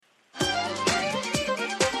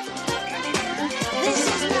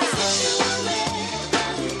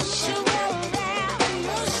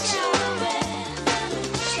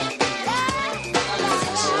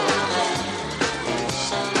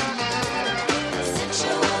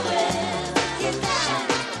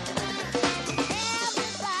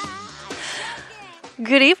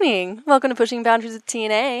Good evening. Welcome to Pushing Boundaries with T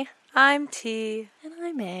and A. I'm T. And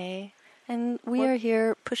I'm A. And we are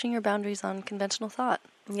here pushing your boundaries on conventional thought.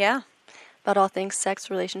 Yeah. About all things sex,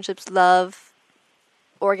 relationships, love,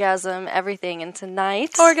 orgasm, everything. And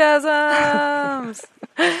tonight... Orgasms!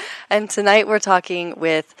 And tonight we're talking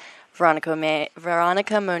with Veronica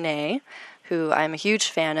Monet, who I'm a huge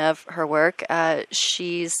fan of her work.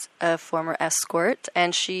 She's a former escort,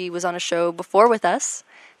 and she was on a show before with us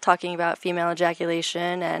talking about female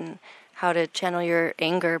ejaculation and how to channel your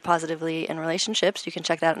anger positively in relationships. You can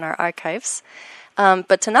check that in our archives.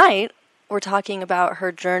 But tonight, we're talking about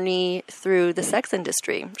her journey through the sex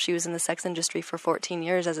industry. She was in the sex industry for 14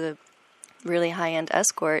 years as a really high-end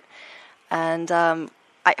escort. And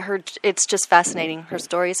I heard it's just fascinating. Her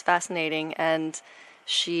story is fascinating, and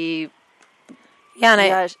she... Yeah,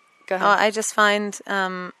 and go ahead. I just find,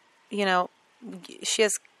 she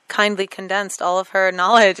has kindly condensed all of her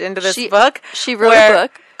knowledge into this book. She wrote a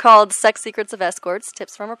book called Sex Secrets of Escorts,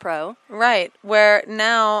 Tips from a Pro. Right, where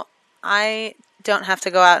now I don't have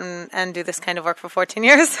to go out and do this kind of work for 14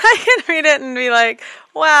 years. I can read it and be like,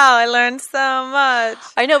 wow, I learned so much.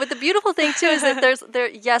 I know, but the beautiful thing, too, is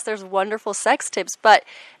that there's wonderful sex tips, but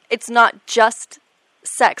it's not just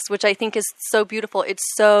sex, which I think is so beautiful.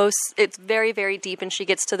 It's very, very deep, and she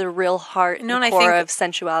gets to the real heart and core of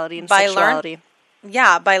sensuality and sexuality.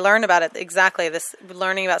 By learning about it, exactly. This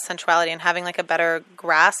learning about sensuality and having like a better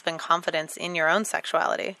grasp and confidence in your own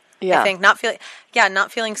sexuality. Yeah. I think not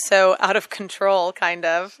feeling so out of control, kind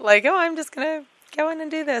of like, oh, I'm just gonna go in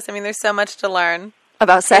and do this. I mean, there's so much to learn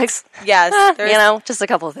about sex. Yes, just a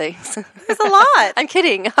couple of things. There's a lot. I'm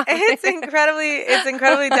kidding. It's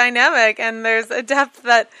incredibly dynamic, and there's a depth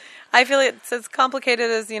that I feel it's as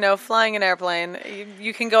complicated as flying an airplane.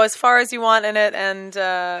 You can go as far as you want in it, and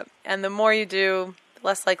the more you do, the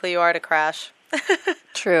less likely you are to crash.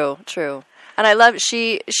 True. And I love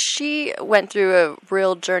she went through a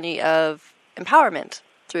real journey of empowerment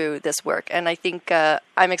through this work, and I think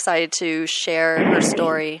I'm excited to share her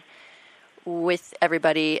story with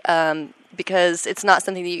everybody because it's not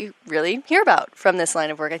something that you really hear about from this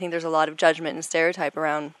line of work. I think there's a lot of judgment and stereotype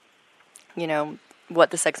around, what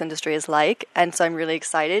the sex industry is like, and so I'm really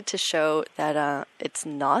excited to show that it's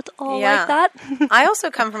not all like that. I also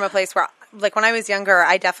come from a place where, like, when I was younger,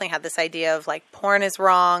 I definitely had this idea of like porn is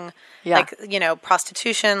wrong, like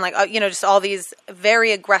prostitution, like just all these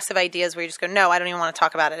very aggressive ideas where you just go, no, I don't even want to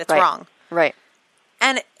talk about it. It's wrong, right?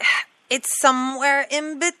 And it's somewhere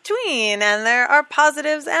in between, and there are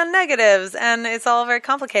positives and negatives, and it's all very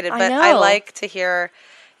complicated. But I like to hear,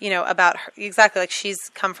 about her, exactly, like she's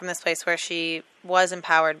come from this place where she was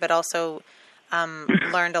empowered, but also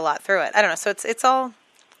learned a lot through it. I don't know. So it's all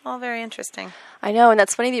very interesting. I know, and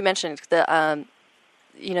that's funny that you mentioned the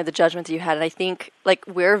the judgment that you had, and I think like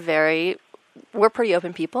we're pretty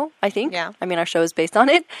open people. I think. Yeah. I mean, our show is based on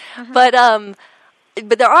it, but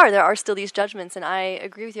there are still these judgments, and I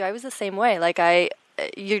agree with you. I was the same way. Like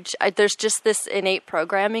there's just this innate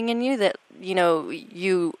programming in you that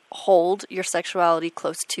you hold your sexuality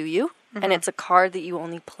close to you, and it's a card that you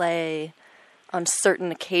only play on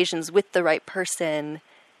certain occasions with the right person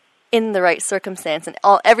in the right circumstance, and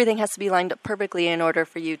everything has to be lined up perfectly in order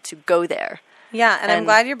for you to go there. Yeah, and I'm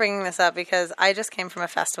glad you're bringing this up because I just came from a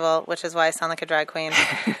festival, which is why I sound like a drag queen,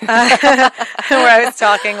 where I was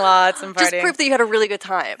talking lots and partying. Just proof that you had a really good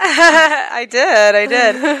time. I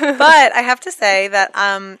did. But I have to say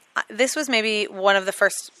that this was maybe one of the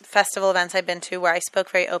first festival events I've been to where I spoke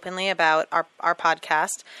very openly about our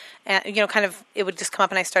podcast. And, kind of, it would just come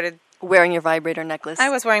up and I started wearing your vibrator necklace. I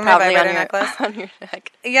was wearing my vibrator necklace. On your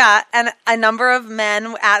neck. Yeah, and a number of men,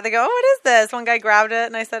 they go, oh, what is this? One guy grabbed it,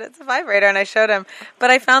 and I said, it's a vibrator, and I showed him. But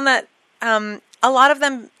I found that a lot of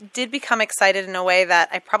them did become excited in a way that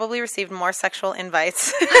I probably received more sexual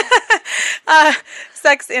invites,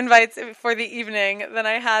 sex invites for the evening than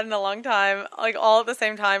I had in a long time, like all at the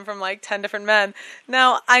same time from like 10 different men.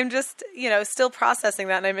 Now, I'm just, still processing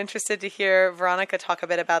that, and I'm interested to hear Veronica talk a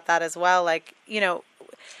bit about that as well. Like,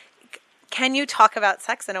 can you talk about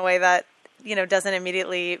sex in a way that, doesn't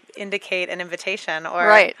immediately indicate an invitation? Or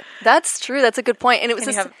right. That's true. That's a good point. And it was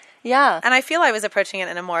and I feel I was approaching it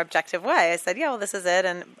in a more objective way. I said, yeah, well, this is it.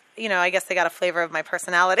 And, I guess they got a flavor of my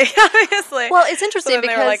personality, obviously. Well, it's interesting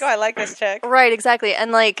because they were like, oh, I like this chick. Right, exactly.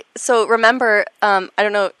 And so remember, I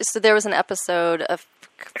don't know, so there was an episode a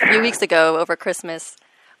few weeks ago over Christmas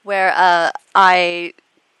where I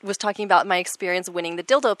was talking about my experience winning the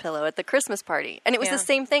dildo pillow at the Christmas party. And it was the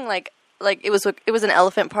same thing, like it was an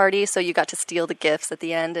elephant party, so you got to steal the gifts at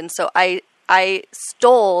the end, and so I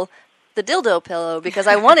stole the dildo pillow because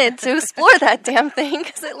I wanted to explore that damn thing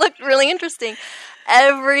because it looked really interesting.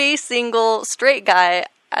 every single straight guy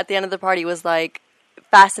at the end of the party was like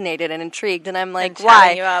fascinated and intrigued, and I'm like, and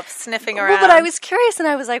why? You up, sniffing around. Well, but I was curious, and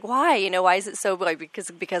I was like, why? You know, why is it so? Like,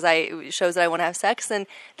 because it shows that I want to have sex, and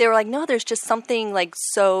they were like, no, there's just something like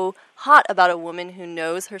so hot about a woman who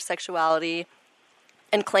knows her sexuality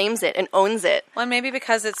and claims it and owns it. Well, maybe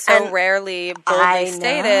because it's so rarely boldly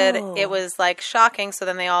stated, it was like shocking. So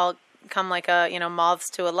then they all come like moths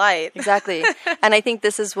to a light. Exactly. And I think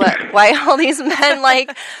this is why all these men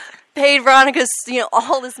like paid Veronica's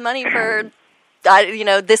all this money for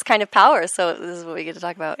this kind of power. So this is what we get to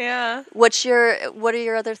talk about. Yeah. What are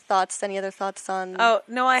your other thoughts? Any other thoughts on? Oh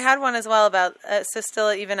no, I had one as well about so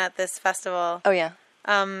still even at this festival. Oh yeah.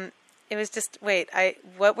 It was just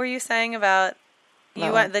what were you saying about you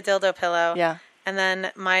want the dildo pillow? Yeah. And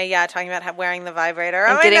then talking about wearing the vibrator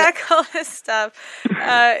on my neck, all this stuff.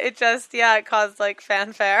 It just it caused like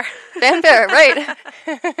fanfare. Fanfare, right?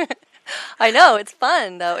 I know, it's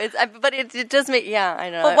fun though. But it does make I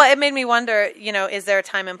know. Well, it made me wonder. Is there a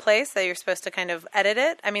time and place that you're supposed to kind of edit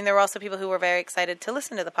it? I mean, there were also people who were very excited to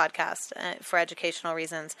listen to the podcast for educational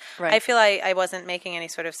reasons. Right. I feel I wasn't making any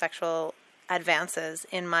sort of sexual advances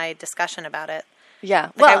in my discussion about it.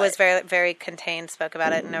 Yeah, I was very, very contained. Spoke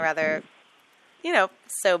about it in a rather,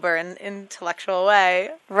 sober and intellectual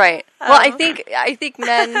way. Right. Well, I think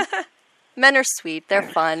men are sweet. They're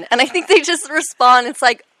fun, and I think they just respond. It's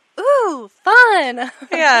like, ooh, fun.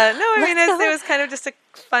 Yeah. No, I mean, it was kind of just a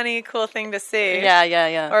funny, cool thing to see.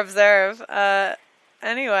 Yeah. Or observe.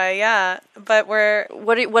 Anyway, yeah. But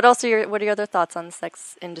what else are your other thoughts on the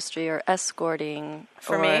sex industry or escorting?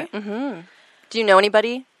 For me? Mm-hmm. Do you know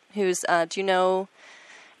anybody do you know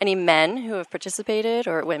any men who have participated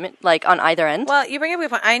or women like on either end? Well, you bring up a good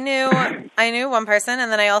point. I knew one person,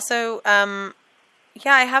 and then I also, I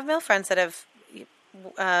have male friends that have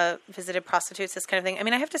visited prostitutes, this kind of thing. I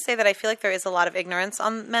mean, I have to say that I feel like there is a lot of ignorance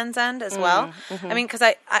on men's end as well. Mm-hmm. I mean, because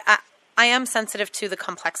I am sensitive to the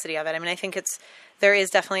complexity of it. I mean, I think there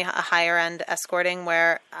is definitely a higher end escorting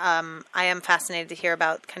where I am fascinated to hear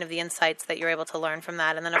about kind of the insights that you're able to learn from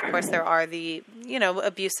that. And then, of course, there are the,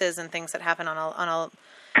 abuses and things that happen on a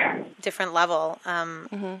different level.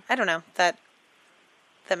 I don't know, that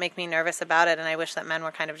make me nervous about it. And I wish that men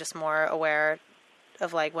were kind of just more aware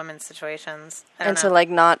of like women's situations. To like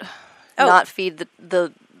not feed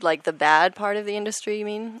the like the bad part of the industry, you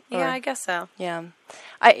mean? Or? Yeah, I guess so. Yeah.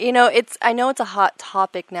 I know it's a hot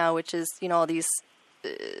topic now, which is, all these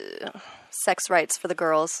sex rights for the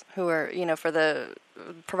girls who are, for the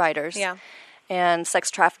providers. Yeah. And sex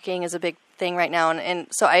trafficking is a big thing right now. And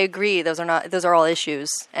so I agree, those are all issues.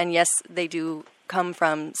 And yes, they do come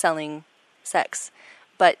from selling sex,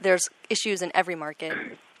 but there's issues in every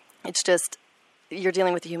market. It's just, you're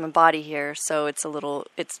dealing with the human body here. So it's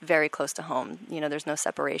very close to home. There's no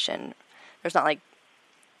separation. It's not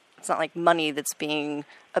like money that's being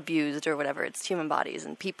abused or whatever. It's human bodies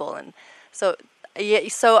and people. And so,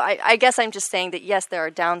 I guess I'm just saying that, yes, there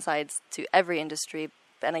are downsides to every industry.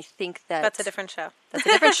 And I think that's a different show. That's a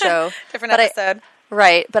different show. Different episode.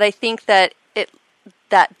 Right. But I think that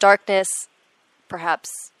that darkness,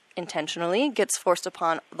 perhaps intentionally, gets forced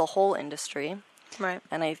upon the whole industry. Right.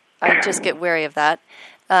 And I just get wary of that.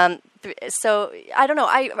 So I don't know.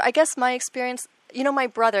 I guess my experience, my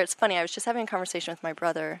brother, it's funny. I was just having a conversation with my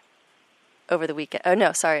brother over the weekend. Oh,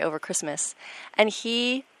 no, sorry, over Christmas. And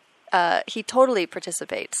he totally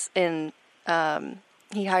participates in,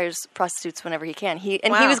 he hires prostitutes whenever he can. He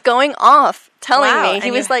was going off telling me,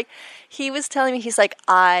 he was telling me, he's like,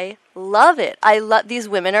 I love it. These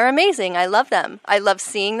women are amazing. I love them. I love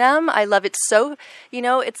seeing them. I love it so,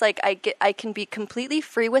 it's like I can be completely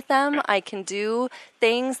free with them. I can do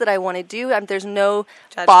things that I want to do. There's no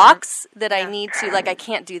judgment. Box that I need to, like, I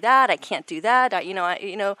can't do that. I can't do that.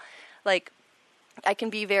 Like, I can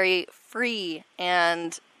be very free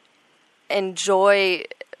and enjoy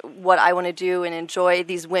what I want to do and enjoy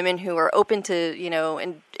these women who are open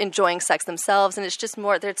to, enjoying sex themselves. And it's just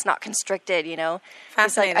more that it's not constricted,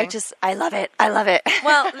 Fascinating. It's like, I love it. I love it.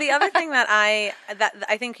 Well, the other thing that I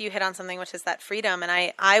think you hit on something, which is that freedom.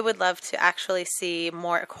 And I would love to actually see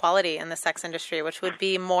more equality in the sex industry, which would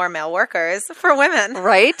be more male workers for women.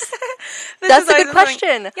 Right? That's a good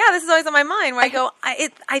question. This is always on my mind where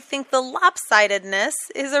I think the lopsidedness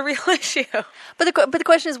is a real issue. But the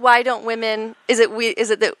question is, why don't women, is it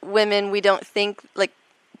that women, we don't think, like,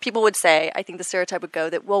 people would say, I think the stereotype would go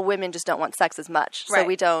that, well, women just don't want sex as much. So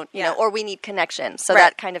we don't, or we need connection. So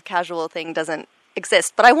that kind of casual thing doesn't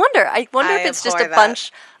exist. But I wonder if it's just a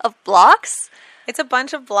bunch of blocks. It's a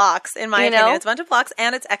bunch of blocks, in my opinion. It's a bunch of blocks,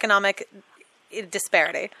 and it's economic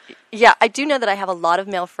disparity. Yeah, I do know that I have a lot of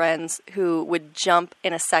male friends who would jump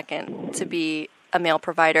in a second to be a male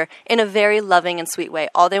provider in a very loving and sweet way.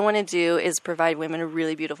 All they want to do is provide women a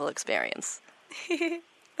really beautiful experience.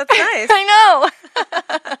 That's nice. I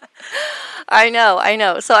know. I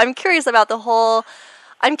know. So I'm curious about the whole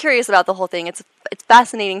thing. It's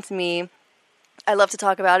fascinating to me. I love to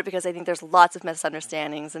talk about it because I think there's lots of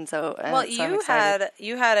misunderstandings, and so well, so I'm excited.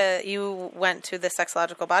 you went to the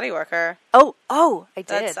Sexological Body Worker. Oh, I did.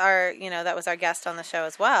 That's that was our guest on the show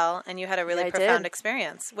as well, and you had a really profound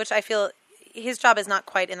experience, which I feel his job is not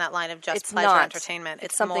quite in that line of just pleasure entertainment.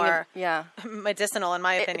 It's something more medicinal, in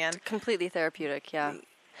my opinion. Completely therapeutic.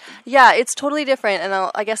 Yeah, it's totally different, and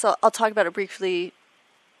I guess I'll talk about it briefly.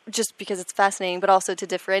 Just because it's fascinating, but also to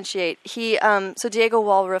differentiate. So Diego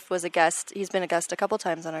Walroof was a guest. He's been a guest a couple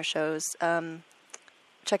times on our shows.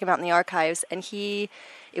 Check him out in the archives. And it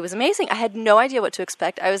was amazing. I had no idea what to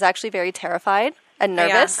expect. I was actually very terrified and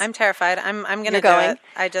nervous. Yeah, I'm terrified. I'm going to do it.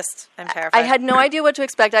 I'm terrified. I had no idea what to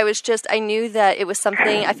expect. I knew that it was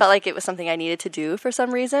something, I felt like it was something I needed to do for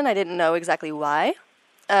some reason. I didn't know exactly why.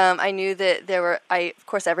 I knew that of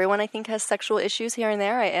course, everyone I think has sexual issues here and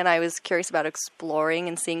there, and I was curious about exploring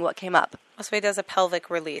and seeing what came up. So he does a pelvic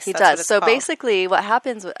release. He does. So basically what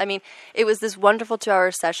happens, it was this wonderful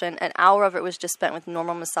 2-hour session. An hour of it was just spent with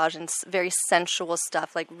normal massage and very sensual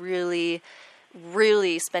stuff, like really,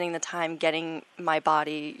 really spending the time getting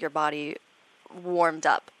your body warmed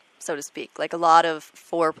up, so to speak, like a lot of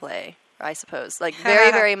foreplay. I suppose, like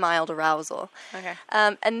very, very mild arousal. Okay.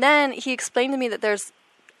 And then he explained to me that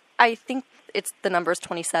I think the number is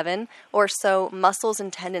 27 or so muscles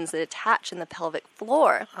and tendons that attach in the pelvic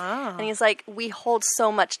floor. Oh. And he's like, we hold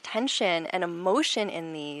so much tension and emotion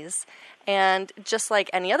in these. And just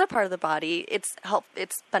like any other part of the body, it's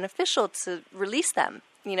beneficial to release them,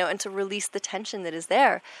 and to release the tension that is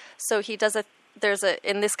there. So he does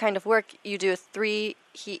in this kind of work, you do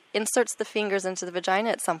he inserts the fingers into the vagina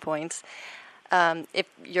at some point, if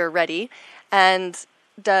you're ready, and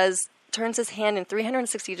turns his hand in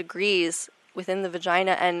 360 degrees within the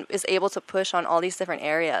vagina and is able to push on all these different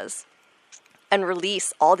areas and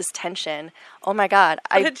release all this tension. Oh my God.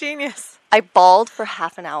 What a genius. I bawled for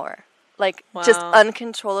half an hour. Like, just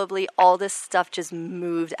uncontrollably, all this stuff just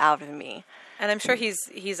moved out of me. And I'm sure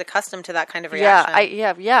he's accustomed to that kind of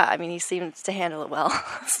reaction. Yeah. He seems to handle it well.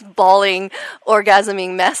 This bawling,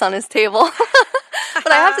 orgasming mess on his table.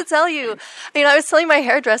 But I have to tell you, I was telling my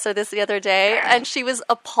hairdresser this the other day, and she was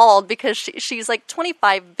appalled because she's like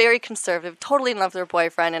 25, very conservative, totally in love with her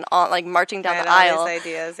boyfriend, and marching down the aisle. These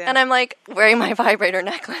ideas, yeah. And I'm like wearing my vibrator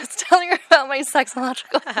necklace, telling her about my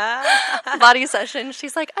sexological body session.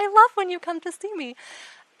 She's like, I love when you come to see me.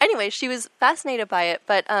 Anyway, she was fascinated by it,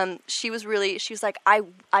 but she was like, I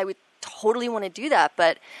would totally want to do that,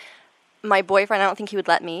 but my boyfriend, I don't think he would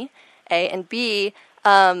let me, A, and B,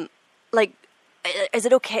 is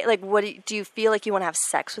it okay? Like, do you feel like you want to have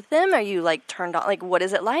sex with them? Are you turned on? Like, what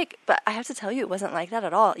is it like? But I have to tell you, it wasn't like that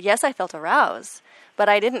at all. Yes, I felt aroused, but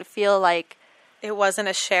I didn't feel like it wasn't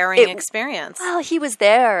a sharing experience. Well, he was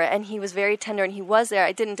there, and he was very tender, and he was there.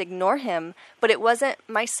 I didn't ignore him, but it wasn't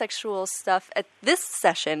my sexual stuff at this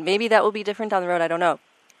session. Maybe that will be different down the road. I don't know.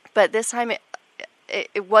 But this time,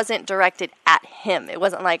 it wasn't directed at him. It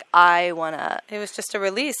wasn't like, I want to... It was just a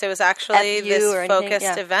release. It was actually this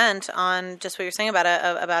focused event on just what you're saying about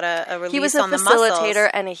a release on the muscles. He was a facilitator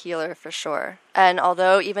and a healer for sure. And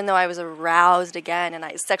even though I was aroused again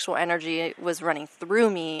and sexual energy was running through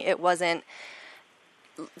me, it wasn't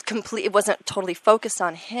complete. It wasn't totally focused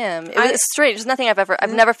on him. It was strange. There's nothing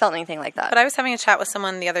I've never felt anything like that. But I was having a chat with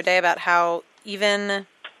someone the other day about how even,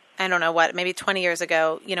 I don't know what, maybe 20 years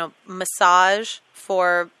ago, massage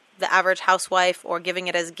for the average housewife or giving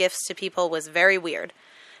it as gifts to people was very weird.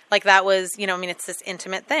 Like that was, it's this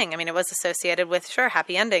intimate thing. It was associated with, sure,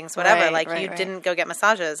 happy endings, whatever. Right, didn't go get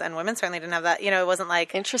massages, and women certainly didn't have that. It wasn't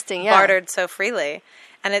bartered so freely.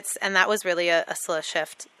 And that was really a slow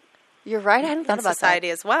shift. You're right. I hadn't thought about society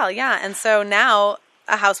as well. Yeah. And so now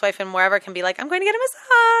a housewife and wherever can be like, I'm going to get a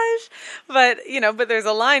massage, but there's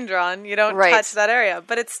a line drawn. You don't touch that area,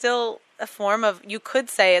 but it's still a form of, you could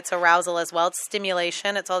say it's arousal as well. It's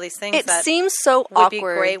stimulation. It's all these things. It seems so would awkward. Be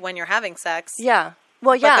great when you're having sex. Yeah.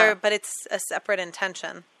 Well, yeah. But it's a separate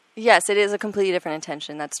intention. Yes, it is a completely different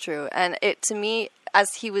intention. That's true. And it, to me, as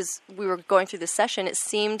we were going through the session, it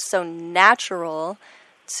seemed so natural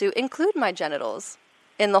to include my genitals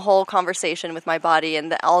in the whole conversation with my body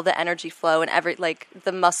and all the energy flow and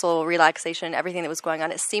the muscle relaxation and everything that was going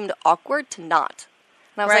on. It seemed awkward to not.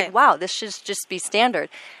 And I was like, wow, this should just be standard.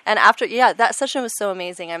 And after, that session was so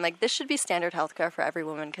amazing. I'm like, this should be standard healthcare for every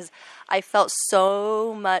woman, because I felt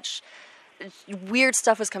so much weird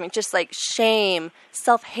stuff was coming, just like shame,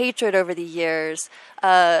 self-hatred over the years,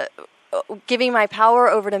 giving my power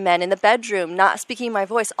over to men in the bedroom, not speaking my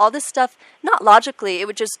voice, all this stuff, not logically, it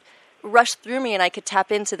would just rush through me and I could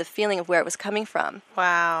tap into the feeling of where it was coming from.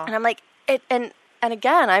 Wow. And I'm like, and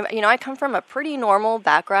again, I come from a pretty normal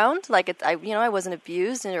background. Like, I wasn't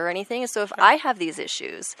abused or anything. So if I have these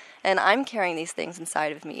issues and I'm carrying these things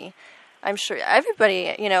inside of me, I'm sure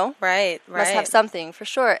everybody, must have something for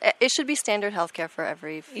sure. It should be standard healthcare for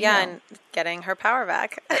every female. Yeah, and getting her power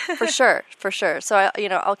back. for sure. So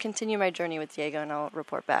I'll continue my journey with Diego and I'll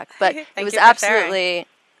report back. But it was absolutely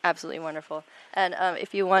wonderful. And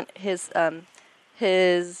if you want his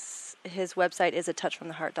website is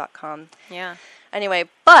atouchfromtheheart.com. Yeah. Anyway,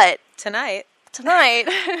 but tonight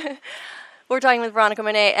we're talking with Veronica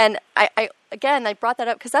Monet, and I brought that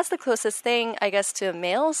up because that's the closest thing, I guess, to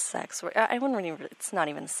male sex. I wouldn't really. It's not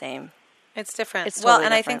even the same. It's different. It's totally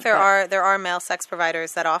and I think there are male sex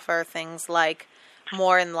providers that offer things like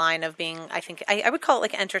more in line of being. I think I would call it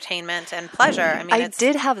like entertainment and pleasure. I mean, I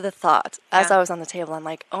did have the thought as I was on the table. I'm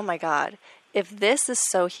like, oh my God, if this is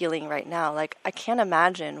so healing right now, like I can't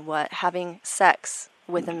imagine what having sex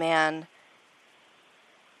with a man,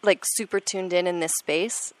 like super tuned in this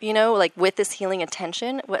space, like with this healing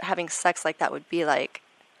intention, what having sex like that would be like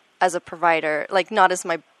as a provider, like not as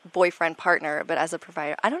my boyfriend partner, but as a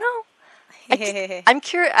provider. I don't know. I'm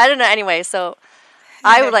curious. I don't know. Anyway, so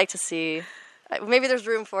I would like to see, maybe there's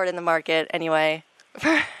room for it in the market anyway,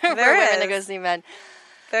 for women to go see men.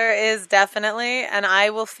 There is definitely, and I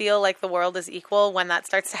will feel like the world is equal when that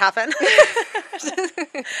starts to happen. I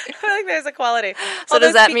feel like there's equality. So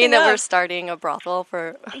does that mean that we're starting a brothel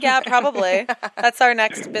for? Yeah, probably. That's our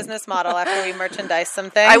next business model after we merchandise some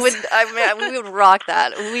things. We would rock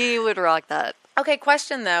that. We would rock that. Okay,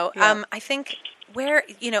 question though. Yeah. I think where,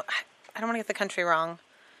 I don't want to get the country wrong,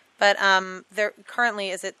 but there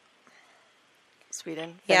currently, is it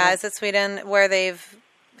Sweden? Yeah, is it Sweden where they've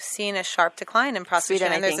seen a sharp decline in prostitution?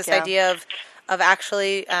 Sweden, and there's this idea of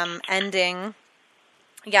actually ending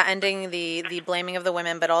the blaming of the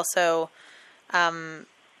women, but also I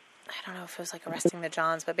don't know if it was like arresting the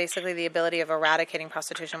Johns, but basically the ability of eradicating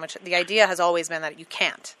prostitution, which the idea has always been that you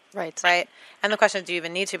can't. Right. And the question is, do you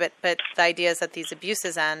even need to? But the idea is that these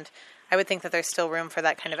abuses end. I would think that there's still room for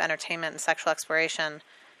that kind of entertainment and sexual exploration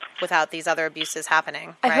without these other abuses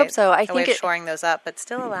happening. I hope so. I think way of shoring those up, but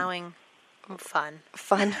still allowing fun.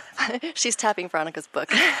 She's tapping Veronica's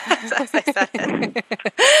book. As I said.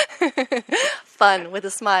 Fun with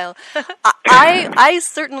a smile. I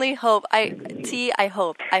certainly hope. I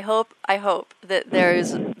hope that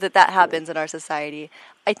that happens in our society.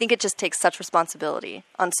 I think it just takes such responsibility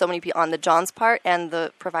on so many people, on the John's part and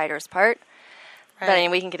the provider's part. Right. But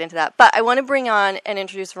anyway, we can get into that. But I want to bring on and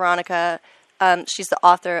introduce Veronica. She's the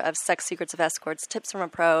author of Sex Secrets of Escorts, Tips from a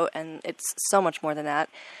Pro, and it's so much more than that.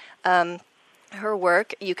 Her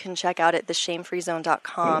work you can check out at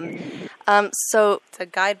theshamefreezone.com. So it's a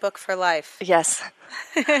guidebook for life. Yes.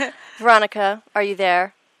 Veronica, are you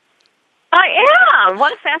there? I am.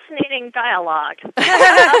 What a fascinating dialogue.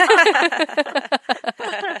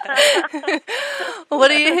 What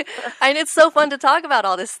do you? And it's so fun to talk about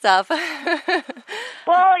all this stuff. Well,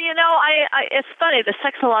 it's funny. The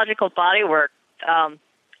Sexological Body Work.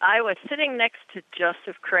 I was sitting next to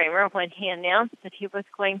Joseph Kramer when he announced that he was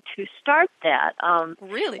going to start that.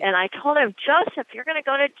 Really? And I told him, Joseph, you're going to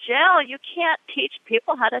go to jail. You can't teach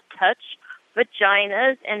people how to touch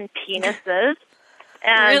vaginas and penises.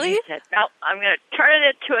 And really? He said, no, I'm going to turn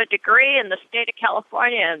it into a degree in the state of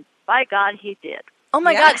California. And by God, he did. Oh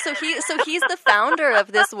my God! So he's the founder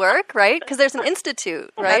of this work, right? Because there's an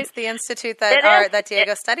institute, right? That's the institute that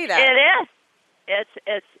Diego studied at. It is.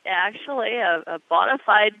 It's actually a bona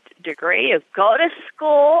fide degree. You go to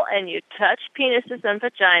school and you touch penises and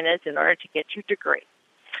vaginas in order to get your degree.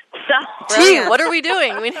 So, what are we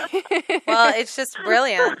doing? Well, it's just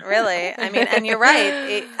brilliant, really. I mean, and you're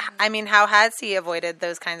right. How has he avoided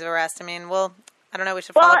those kinds of arrests? I mean, I don't know. We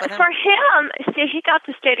should follow up with him. For him, see, he got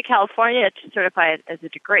the state of California to certify it as a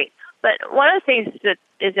degree. But one of the things that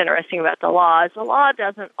is interesting about the law is the law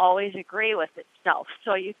doesn't always agree with itself.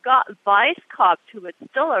 So you've got vice cops who would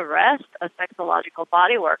still arrest a sexological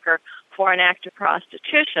body worker for an act of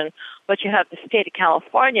prostitution, but you have the state of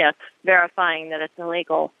California verifying that it's a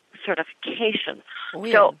legal certification.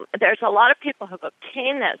 Weird. So there's a lot of people who've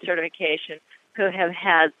obtained that certification who have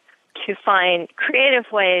had to find creative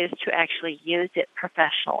ways to actually use it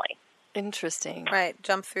professionally. Interesting. Right.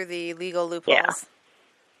 Jump through the legal loopholes.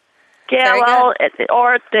 Yeah,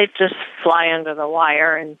 or they just fly under the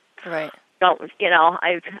wire and don't,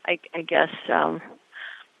 I guess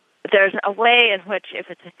there's a way in which if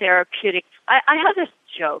it's a therapeutic, I have this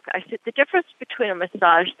joke. I said the difference between a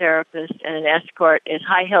massage therapist and an escort is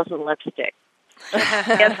high heels and lipstick.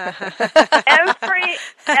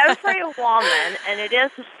 every woman, and it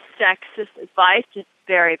is a sexist advice, is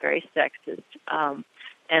very, very sexist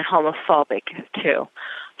and homophobic too.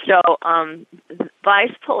 So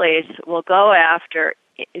vice police will go after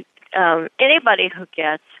anybody who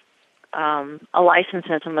gets a license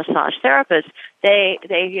as a massage therapist. They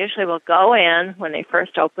usually will go in when they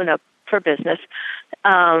first open up for business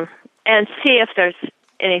and see if there's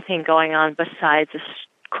anything going on besides a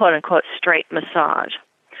quote-unquote straight massage.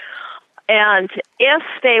 And if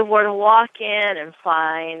they were to walk in and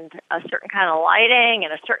find a certain kind of lighting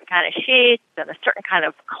and a certain kind of sheets and a certain kind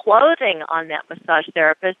of clothing on that massage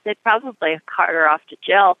therapist, they'd probably cart her off to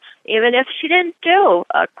jail, even if she didn't do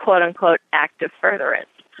a quote-unquote active furtherance.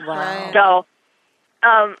 Wow. So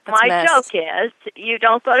my joke is you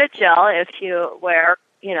don't go to jail if you wear,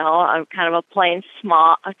 a kind of a plain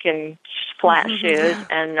smock and flat shoes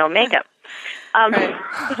and no makeup. Right.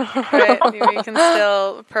 You can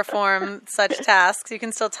still perform such tasks. You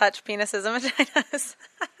can still touch penises and vaginas.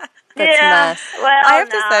 That's well, I have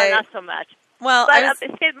to say, not so much. Well, but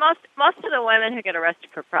see, most of the women who get arrested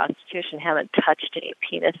for prostitution haven't touched any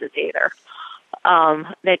penises either.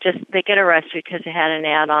 They get arrested because they had an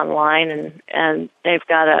ad online and they've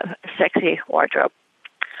got a sexy wardrobe.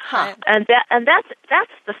 Huh. And that's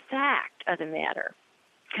the fact of the matter.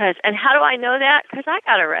 And how do I know that? Because I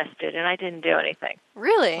got arrested and I didn't do anything.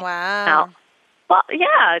 Really? Wow. No. Well,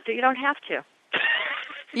 yeah, you don't have to.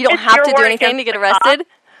 You don't have to do anything to get arrested?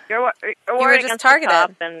 You were just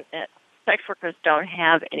targeted. And sex workers don't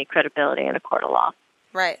have any credibility in a court of law.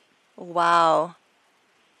 Right. Wow.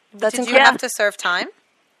 That's Did incredible. you have to serve time?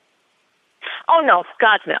 Oh, no.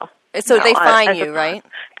 God, no. So no, they fine you, right?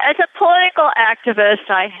 As a political activist,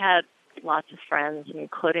 I had lots of friends,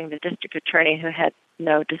 including the district attorney who had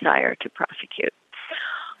no desire to prosecute.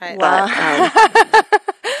 Right. But,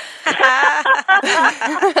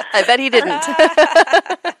 I bet he didn't.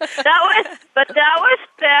 that was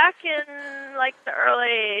back in like the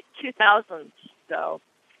early 2000s. So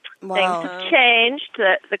things have changed.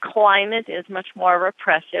 The climate is much more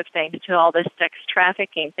repressive thanks to all this sex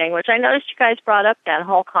trafficking thing, which I noticed you guys brought up that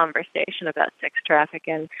whole conversation about sex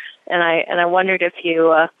trafficking, and I wondered if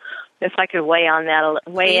I could weigh in on that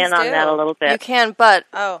a little bit. You can, but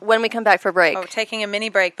when we come back for break. Oh, we're taking a mini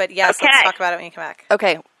break, but yes, okay. Let's talk about it when you come back.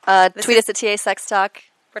 Okay. Tweet us at TA Sex Talk.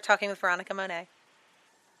 We're talking with Veronica Monet.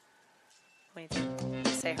 We need to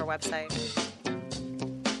say her website.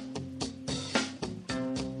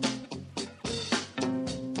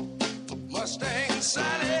 Mustang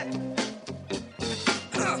Sally.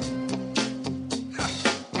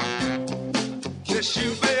 Guess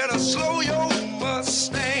you better slow your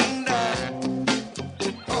Mustang down.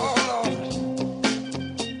 Oh, Lord.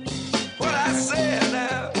 What I said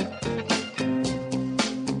now.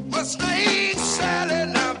 Mustang Sally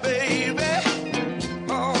now, baby.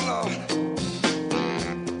 Oh, Lord.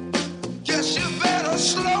 Guess you better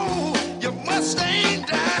slow your Mustang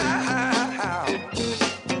down.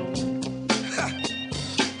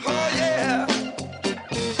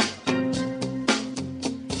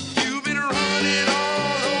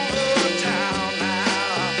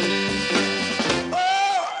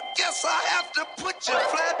 Put your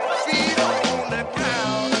flat feet on the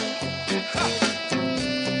ground.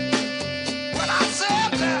 What I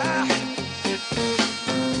said now.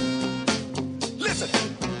 Listen,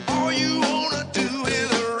 all you wanna do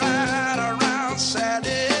is ride around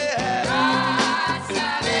Saturday. Ride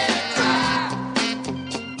Saturday.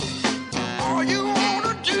 All you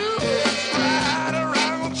wanna do is ride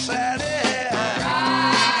around Saturday.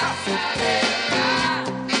 Ride Saturday.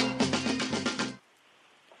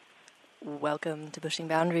 Welcome to Pushing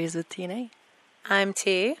Boundaries with TNA. I'm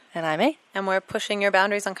T. And I'm A. And we're pushing your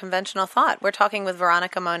boundaries on conventional thought. We're talking with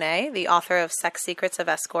Veronica Monet, the author of Sex Secrets of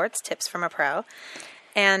Escorts, Tips from a Pro.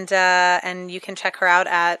 And you can check her out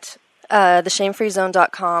at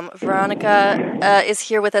theshamefreezone.com. Veronica is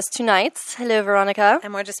here with us tonight. Hello, Veronica.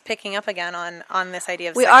 And we're just picking up again on this idea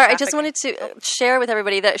of we sex are. trafficking. I just wanted to share with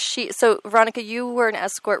everybody that So, Veronica, you were an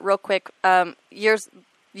escort real quick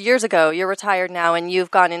years ago. You're retired now, and you've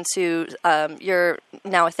gone into you're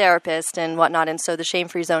now a therapist and whatnot, and so the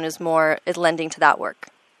Shame-Free Zone is lending to that work.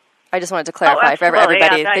 I just wanted to clarify for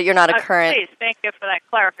everybody that you're not a current. Please, thank you for that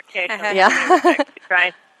clarification. Yeah.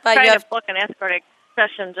 Trying to book an escorting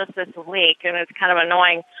session just this week, and it's kind of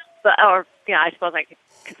annoying. But I suppose I could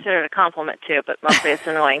consider it a compliment too, but mostly it's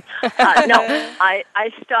annoying. No, I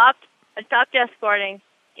stopped escorting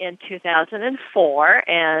in 2004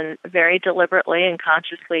 and very deliberately and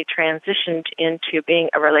consciously transitioned into being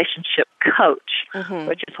a relationship coach,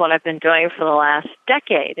 which is what I've been doing for the last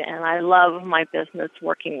decade. And I love my business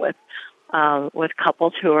working with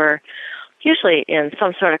couples who are usually in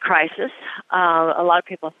some sort of crisis. A lot of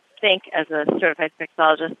people think as a certified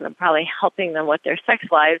sexologist that I'm probably helping them with their sex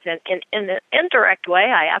lives, and in an indirect way,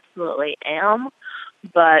 I absolutely am.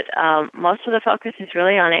 But most of the focus is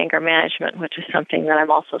really on anger management, which is something that I'm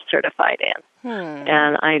also certified in.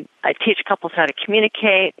 And I teach couples how to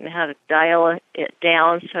communicate and how to dial it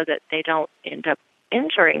down so that they don't end up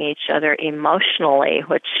injuring each other emotionally,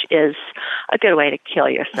 which is a good way to kill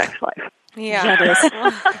your sex life. Yeah,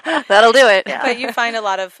 that'll do it. Yeah. But you find a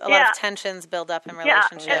lot of tensions build up in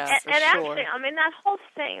relationships. And actually, I mean, that whole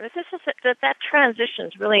thing, that transition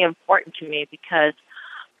is really important to me because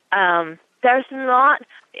there's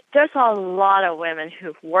a lot of women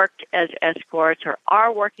who've worked as escorts or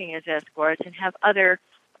are working as escorts and have other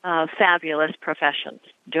fabulous professions,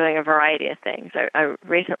 doing a variety of things. I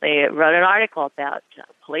recently wrote an article about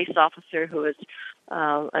a police officer who was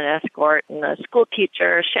an escort and a school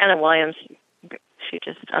teacher, Shannon Williams. She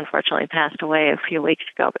just unfortunately passed away a few weeks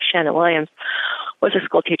ago, but Shannon Williams was a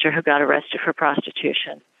school teacher who got arrested for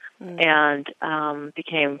prostitution and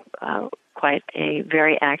became quite a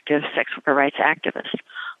very active sex worker rights activist.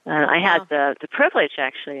 And I had the privilege,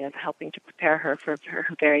 actually, of helping to prepare her for her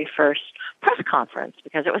very first press conference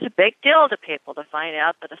because it was a big deal to people to find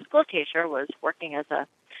out that a school teacher was working as an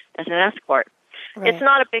escort. Right. It's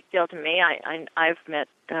not a big deal to me. I've met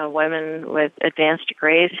women with advanced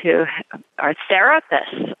degrees who are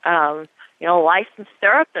therapists, licensed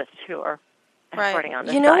therapists who are escorting on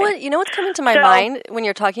this side. You know what's coming to my mind when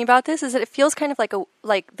you're talking about this is that it feels kind of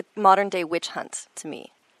like the modern day witch hunt to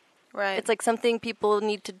me. Right. It's like something people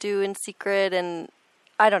need to do in secret, and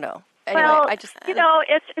I don't know. Anyway, well, I just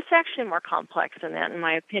it's actually more complex than that, in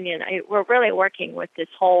my opinion. We're really working with this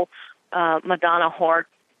whole Madonna whore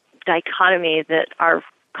dichotomy that our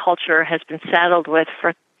culture has been saddled with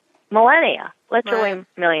for millennia, literally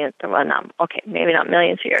millions. Well, maybe not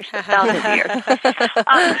millions of years, but thousands of years.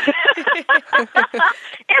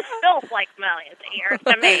 It feels like millions of years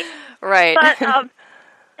to me, right? But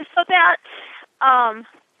so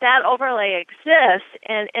that overlay exists,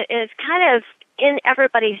 and it's kind of in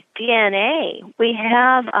everybody's DNA. We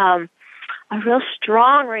have a real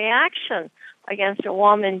strong reaction against a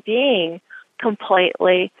woman being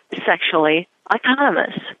completely sexually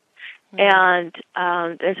autonomous. And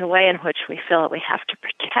there's a way in which we feel that we have to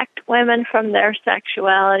protect women from their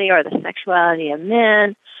sexuality or the sexuality of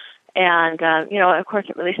men. And, of course,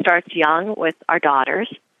 it really starts young with our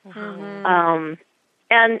daughters. And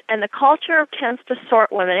the culture tends to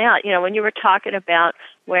sort women out. You know, when you were talking about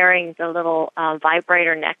wearing the little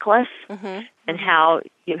vibrator necklace and how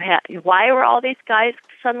why were all these guys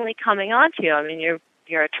suddenly coming on to you? I mean,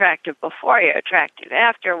 you're attractive before, you're attractive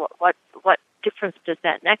after. What difference does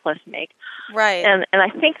that necklace make? Right. And I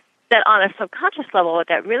think that on a subconscious level, what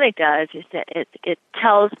that really does is that it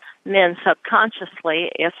tells men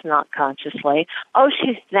subconsciously, if not consciously, oh,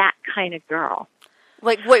 she's that kind of girl.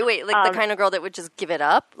 Like, wait, the kind of girl that would just give it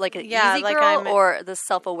up? Like an easy girl or the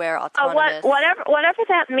self-aware autonomous? Whatever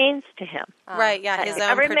that means to him. Right, yeah, his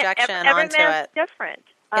own projection onto every man's it. different.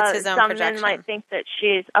 It's his own some projection. Men might think that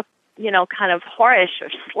she's, kind of whorish or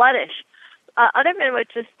sluttish. Other men would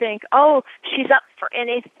just think, oh, she's up for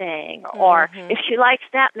anything. Or if she likes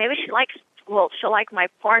that, maybe she'll like my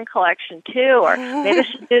porn collection too. Or maybe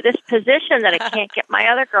she'll do this position that I can't get my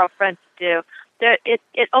other girlfriend to do.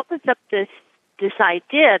 It opens up this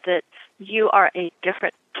idea that you are a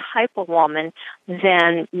different type of woman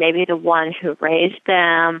than maybe the one who raised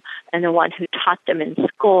them and the one who taught them in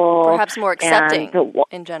school. Perhaps more accepting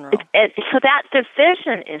in general. So that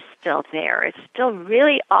division is still there. It's still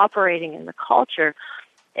really operating in the culture.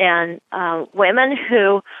 And women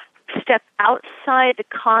who step outside the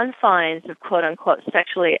confines of quote-unquote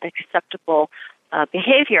sexually acceptable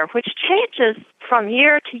behavior, which changes from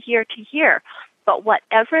year to year to year. But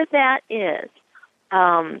whatever that is,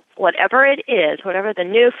 whatever the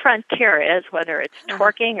new frontier is, whether it's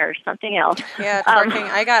twerking or something else. Yeah, twerking.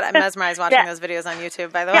 I got mesmerized watching those videos on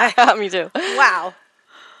YouTube, by the way. Yeah, me too. Wow.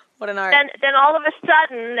 What an art. Then all of a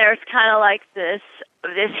sudden, there's kind of like this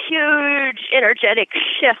huge energetic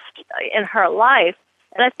shift in her life.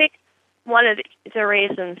 And I think one of the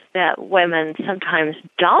reasons that women sometimes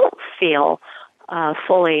don't feel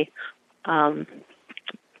fully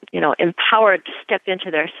empowered to step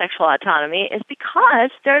into their sexual autonomy is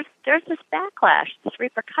because there's this backlash, this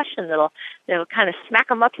repercussion that'll kind of smack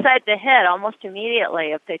them upside the head almost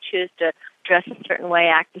immediately if they choose to dress a certain way,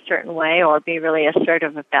 act a certain way, or be really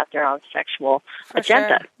assertive about their own sexual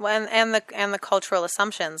agenda. Sure. Well, and the cultural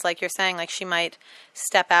assumptions, like you're saying, like she might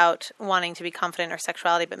step out wanting to be confident in her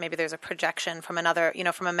sexuality, but maybe there's a projection from another,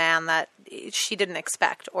 from a man that she didn't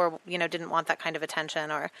expect, or didn't want that kind of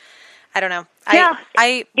attention, or I don't know. Yeah,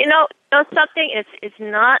 something. It's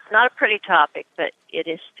not a pretty topic, but it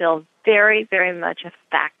is still very, very much a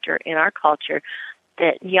factor in our culture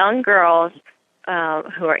that young girls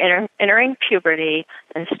who are entering puberty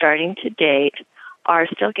and starting to date are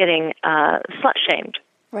still getting slut shamed.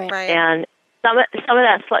 Right. And some of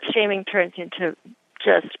that slut shaming turns into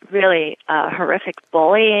just really horrific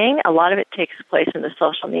bullying. A lot of it takes place in the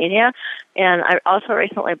social media. And I also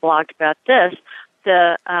recently blogged about this.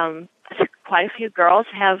 Quite a few girls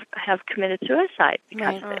have committed suicide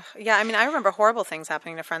because of it. Yeah, I mean, I remember horrible things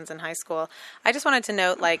happening to friends in high school. I just wanted to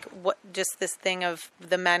note, just this thing of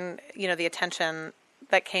the men, the attention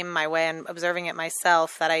that came my way, and observing it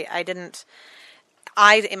myself, that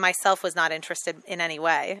I myself was not interested in any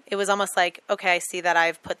way. It was almost like, okay, I see that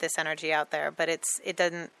I've put this energy out there, but it's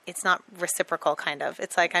not reciprocal, kind of.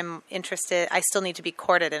 It's like I'm interested, I still need to be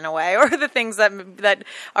courted in a way, or the things that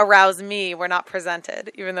arouse me were not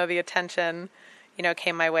presented, even though the attention,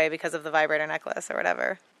 came my way because of the vibrator necklace or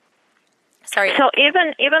whatever. Sorry. So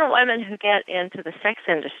even women who get into the sex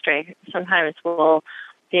industry sometimes will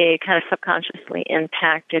be kind of subconsciously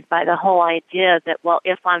impacted by the whole idea that, well,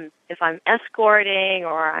 if I'm escorting,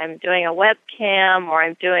 or I'm doing a webcam, or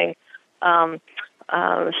I'm doing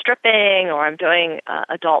stripping, or I'm doing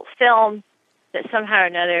adult film, that somehow or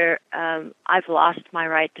another I've lost my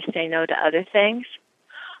right to say no to other things,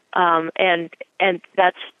 and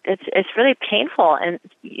it's really painful. And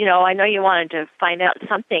I know you wanted to find out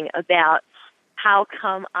something about how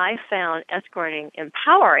come I found escorting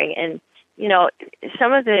empowering, and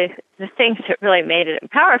some of the things that really made it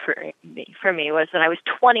empowering for me was that I was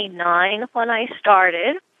 29 when I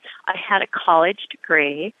started. I had a college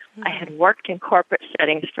degree. I had worked in corporate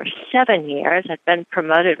settings for 7 years. I'd been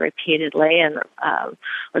promoted repeatedly and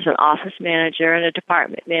was an office manager and a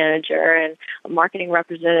department manager and a marketing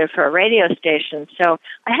representative for a radio station. So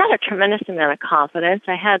I had a tremendous amount of confidence.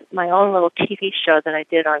 I had my own little TV show that I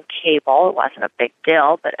did on cable. It wasn't a big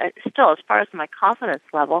deal, but still, as far as my confidence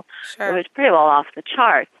level, It was pretty well off the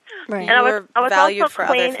charts. Right. And I was also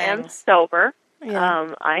clean and sober.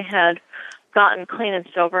 Yeah. I had gotten clean and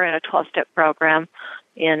sober in a 12-step program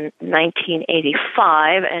in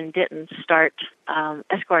 1985 and didn't start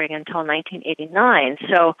escorting until 1989.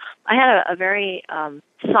 So I had a very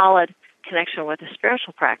solid connection with the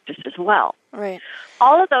spiritual practice as well. Right.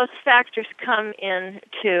 All of those factors come in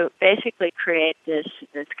to basically create this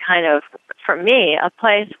kind of, for me, a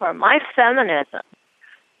place where my feminism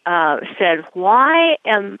said, why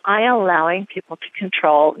am I allowing people to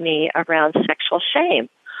control me around sexual shame?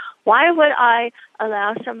 Why would I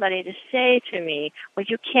allow somebody to say to me, well,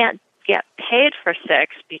 you can't get paid for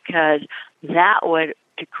sex because that would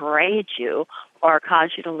degrade you or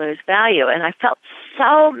cause you to lose value? And I felt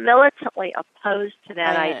so militantly opposed to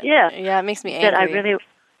that idea. Yeah, it makes me angry. That I really...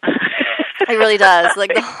 It really does.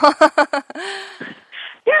 Yeah.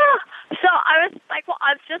 So I was like, well,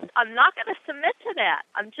 I'm not going to submit to that.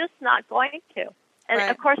 I'm just not going to.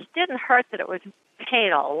 And, of course, it didn't hurt that it was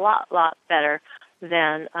paid a lot better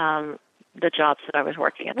than the jobs that I was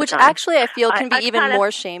working at the time. Which actually I feel can be even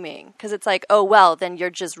more shaming, because it's like, oh, well, then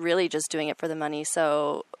you're just really just doing it for the money,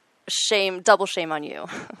 so double shame on you.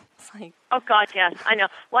 It's like, oh, God, yes, I know.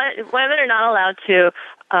 Women are not allowed to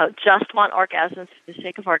just want orgasms for the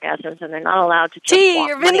sake of orgasms, and they're not allowed to just want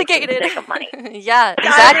you're money vindicated. for the sake of money. Yeah,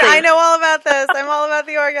 exactly. I know all about this. I'm all about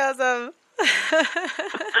the orgasm.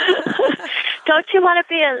 Don't you want to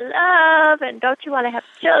be in love, and don't you want to have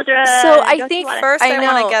children? So I think first I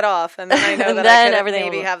want to get off, and then I know that then I could everything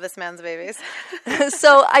maybe will... have this man's babies.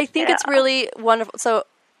 So I think it's really wonderful. So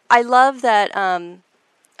I love that. Oh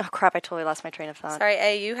crap! I totally lost my train of thought.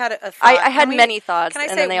 Sorry, you had a thought. I had many thoughts, can I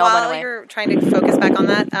and say, then they all went away. While you're trying to focus back on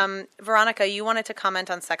that, Veronica, you wanted to comment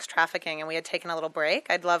on sex trafficking, and we had taken a little break.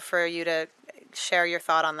 I'd love for you to share your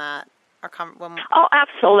thought on that. Oh,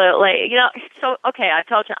 absolutely. So, okay, I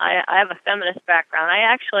told you I have a feminist background. I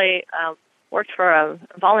actually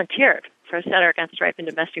volunteered for a Center Against Rape and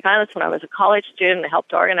Domestic Violence when I was a college student. I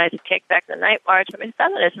helped organize a Take Back the Night March. I mean,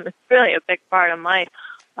 feminism is really a big part of my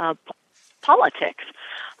politics.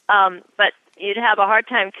 But you'd have a hard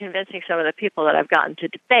time convincing some of the people that I've gotten to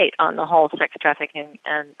debate on the whole sex trafficking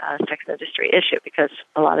and sex industry issue, because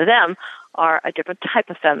a lot of them are a different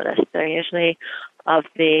type of feminist. They're usually of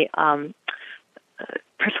the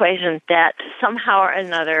persuasion that somehow or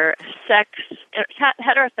another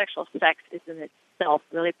heterosexual sex is in itself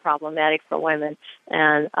really problematic for women,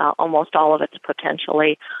 and almost all of it's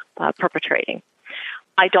potentially perpetrating.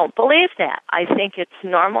 I don't believe that. I think it's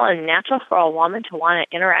normal and natural for a woman to want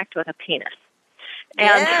to interact with a penis.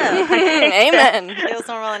 And Amen. Feels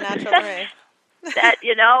normal and natural to me. That,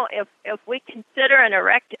 if we consider an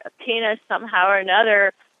erect penis somehow or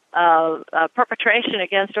another perpetration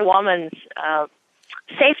against a woman's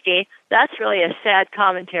safety, that's really a sad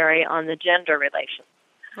commentary on the gender relations.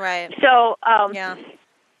 Right. So,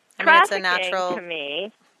 it's a natural. To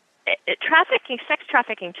me, sex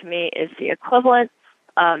trafficking to me is the equivalent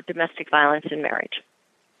of domestic violence in marriage.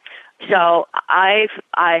 So I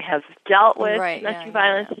have dealt with domestic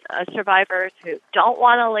violence survivors who don't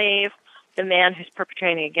want to leave the man who's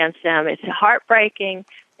perpetrating against them. It's heartbreaking,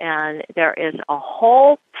 and there is a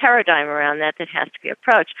whole paradigm around that has to be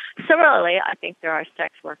approached. Similarly, I think there are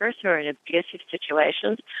sex workers who are in abusive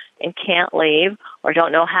situations and can't leave or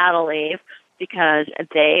don't know how to leave because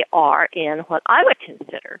they are in what I would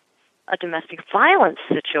consider a domestic violence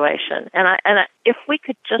situation. And if we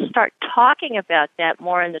could just start talking about that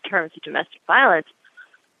more in the terms of domestic violence,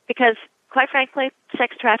 because quite frankly,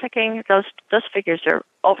 sex trafficking, those figures are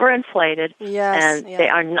overinflated,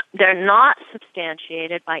 and they're not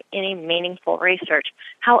substantiated by any meaningful research.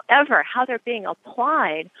 However, how they're being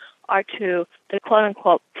applied are to the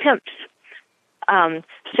quote-unquote pimps. And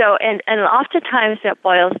oftentimes that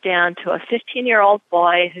boils down to a 15-year-old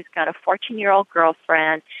boy who's got a 14-year-old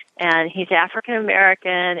girlfriend, and he's African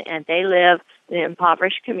American, and they live in an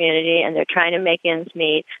impoverished community, and they're trying to make ends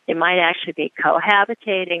meet. They might actually be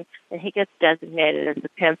cohabitating, and he gets designated as a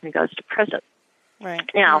pimp and goes to prison. Right.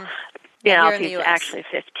 Now, if he's actually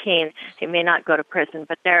 15, he may not go to prison,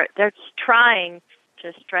 but they're trying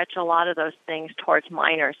to stretch a lot of those things towards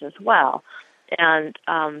minors as well. And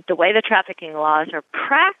the way the trafficking laws are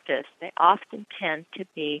practiced, they often tend to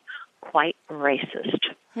be quite racist.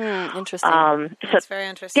 Interesting. That's very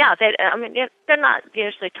interesting. Yeah, they're not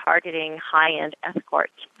usually targeting high-end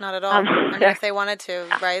escorts. Not at all. If they wanted to,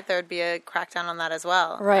 right, there would be a crackdown on that as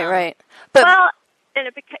well. Right. But and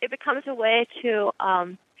it becomes a way to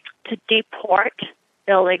deport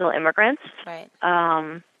illegal immigrants. Right.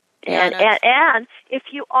 And if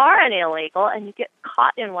you are an illegal and you get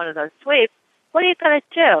caught in one of those sweeps, what are you going to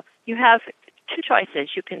do? You have two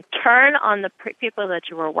choices. You can turn on the people that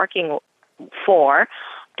you were working for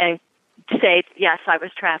and say, yes, I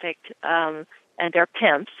was trafficked, and they're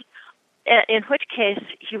pimps, in which case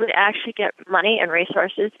you would actually get money and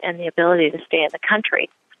resources and the ability to stay in the country.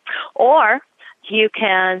 Or you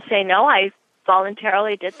can say, no, I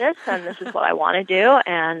voluntarily did this, and this is what I want to do,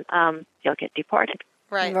 and you'll get deported.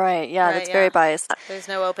 Right. Yeah, that's very biased. There's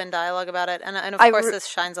no open dialogue about it, and of course this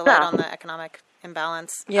shines a light on the economic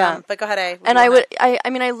imbalance. Yeah, but go ahead,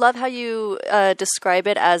 I love how you describe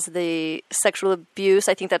it as the sexual abuse.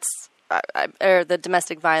 I think that's or the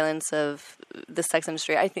domestic violence of the sex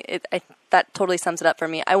industry. I think that totally sums it up for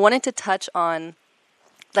me. I wanted to touch on,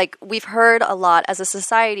 like, we've heard a lot as a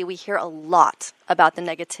society. We hear a lot about the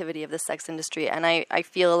negativity of the sex industry, and I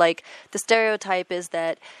feel like the stereotype is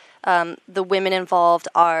that the women involved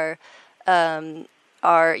are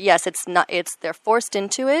yes, they're forced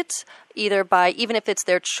into it even if it's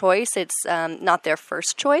their choice, it's not their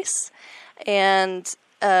first choice, and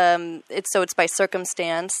it's by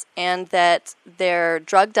circumstance, and that they're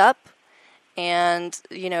drugged up and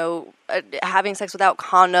having sex without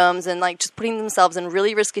condoms and like just putting themselves in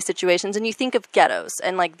really risky situations. And you think of ghettos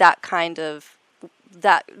and like that kind of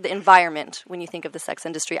the environment when you think of the sex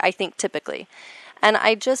industry, I think typically. And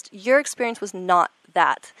your experience was not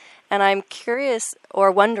that. And I'm curious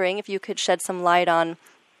or wondering if you could shed some light on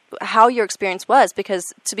how your experience was,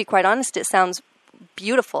 because to be quite honest, it sounds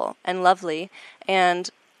beautiful and lovely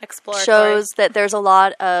and shows that there's a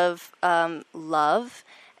lot of love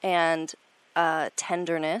and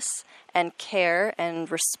tenderness and care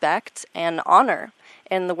and respect and honor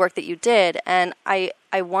in the work that you did. And I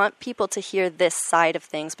want people to hear this side of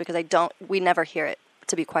things, because we never hear it,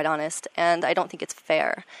 to be quite honest, and I don't think it's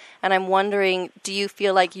fair. And I'm wondering, do you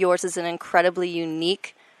feel like yours is an incredibly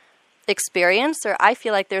unique experience? Or I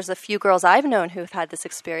feel like there's a few girls I've known who've had this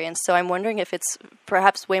experience, so I'm wondering if it's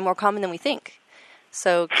perhaps way more common than we think.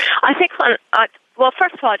 So I think, well,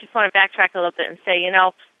 first of all, I just want to backtrack a little bit and say,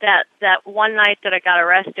 that one night that I got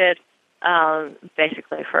arrested,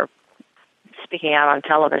 basically for speaking out on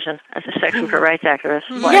television as a sex worker rights activist,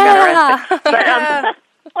 I got arrested.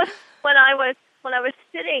 But when I was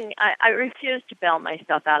sitting, I refused to bail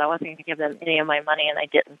myself out. I wasn't going to give them any of my money, and I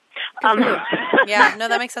didn't. Yeah, no,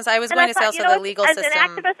 that makes sense. I was going to say also the legal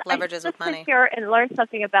system leverages with money. I sit here and learn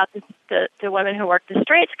something about the women who work the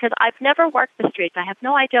streets, because I've never worked the streets. I have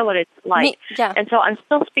no idea what it's like. And so I'm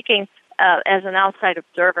still speaking as an outside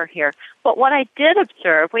observer here. But what I did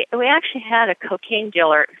observe, we actually had a cocaine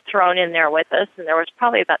dealer thrown in there with us, and there was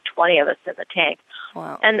probably about 20 of us in the tank.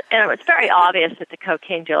 Wow. And it was very obvious that the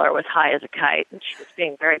cocaine dealer was high as a kite, and she was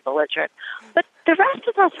being very belligerent. But the rest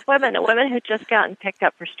of those women, the women who'd just gotten picked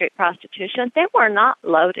up for street prostitution, they were not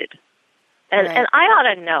loaded. And I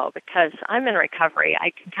ought to know, because I'm in recovery.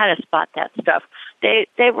 I can kind of spot that stuff. They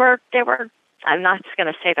were. I'm not going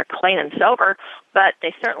to say they're clean and sober, but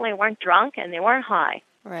they certainly weren't drunk and they weren't high.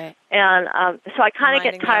 Right. And so I kind of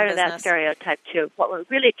get tired of that stereotype too. What we're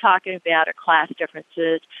really talking about are class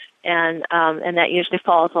differences, and that usually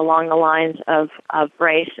falls along the lines of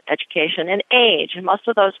race, education, and age. And most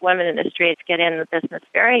of those women in the streets get in the business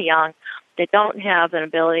very young. They don't have an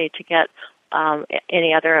ability to get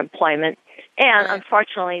any other employment. And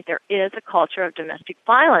unfortunately, there is a culture of domestic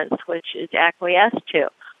violence, which is acquiesced to.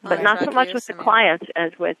 But not so much with the clients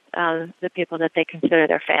as with the people that they consider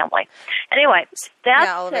their family. Anyway,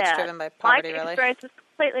 all of it's driven by poverty, my experience is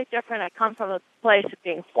completely different. I come from a place of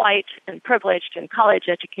being white and privileged and college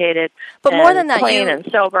educated, but more than that, clean and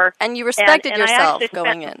sober. And you respected yourself I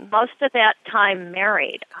going in. Most of that time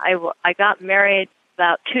married. I got married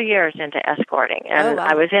about 2 years into escorting, and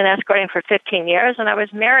I was in escorting for 15 years, and I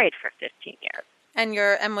was married for 15 years.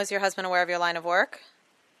 And was your husband aware of your line of work?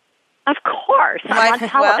 Of course, I'm on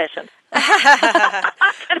television. But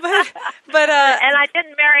and I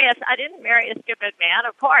didn't marry a stupid man.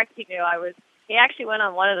 Of course, he knew I was. He actually went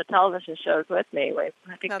on one of the television shows with me. I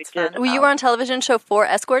think we did. Well, you were on television show for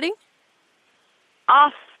escorting?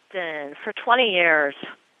 Often for 20 years.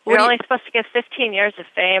 You're only supposed to get 15 years of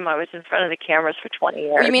fame. I was in front of the cameras for 20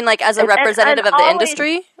 years. You mean like as a representative of the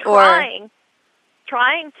industry,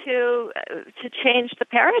 trying to change the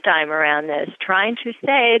paradigm around this, trying to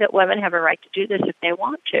say that women have a right to do this if they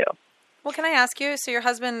want to. Well, can I ask you, so your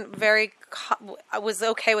husband was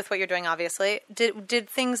okay with what you're doing, obviously. Did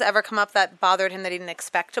things ever come up that bothered him that he didn't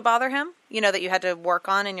expect to bother him? That you had to work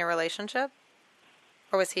on in your relationship?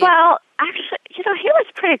 Or was he... Well, actually, he was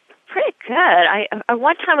pretty good.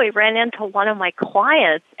 One time we ran into one of my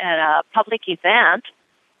clients at a public event,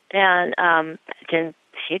 and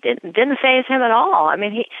he didn't faze him at all. I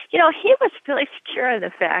mean, he was really secure in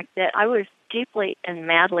the fact that I was deeply and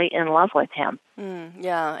madly in love with him.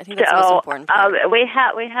 Yeah, I think that's the most important part. We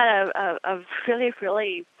had a really,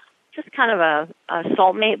 really just kind of a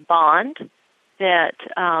soulmate bond that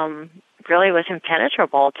really was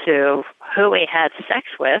impenetrable to who we had sex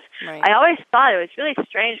with. Right. I always thought it was really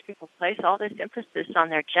strange people place all this emphasis on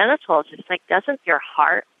their genitals. It's like, doesn't your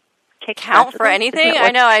heart count for anything?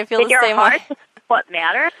 I know, I feel the same way. What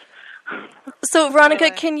matters? So,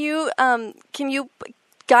 Veronica, can you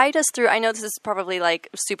guide us through? I know this is probably like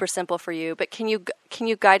super simple for you, but can you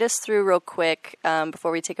guide us through real quick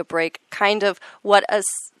before we take a break? Kind of what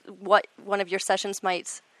one of your sessions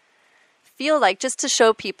might feel like, just to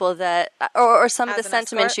show people that, or some of the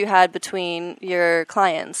sentiments you had between your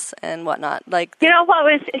clients and whatnot. Like, what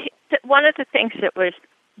was one of the things that was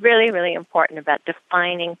really, really important about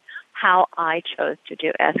defining how I chose to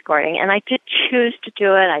do escorting. And I did choose to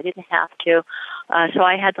do it. I didn't have to. So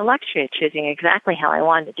I had the luxury of choosing exactly how I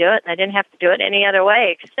wanted to do it. And I didn't have to do it any other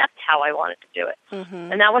way except how I wanted to do it.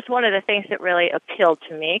 Mm-hmm. And that was one of the things that really appealed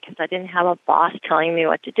to me, because I didn't have a boss telling me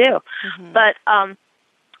what to do. Mm-hmm. But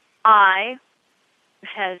I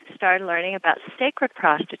had started learning about sacred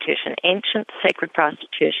prostitution, ancient sacred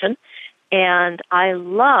prostitution. And I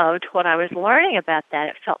loved what I was learning about that.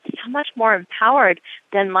 It felt so much more empowered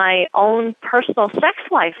than my own personal sex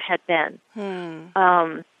life had been.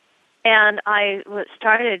 And I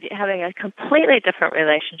started having a completely different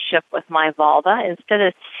relationship with my vulva. Instead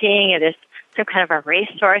of seeing it as some kind of a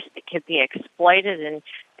resource that could be exploited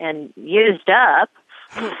and used up,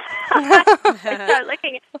 I started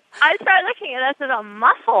looking at it as a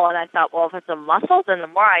muscle, and I thought, well, if it's a muscle, then the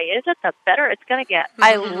more I use it, the better it's going to get.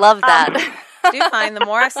 I love that. Do you find the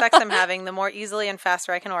more sex I'm having, the more easily and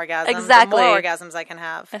faster I can orgasm, exactly. the more orgasms I can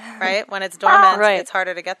have, right? When it's dormant, it's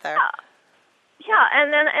harder to get there. Yeah,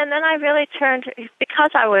 and then I really turned,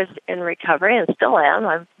 because I was in recovery and still am.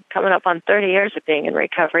 I'm coming up on 30 years of being in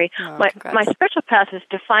recovery. My spiritual path is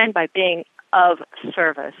defined by being of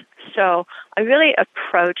service. So I really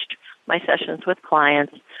approached my sessions with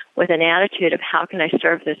clients with an attitude of how can I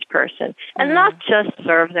serve this person, and not just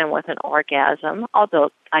serve them with an orgasm,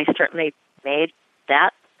 although I certainly made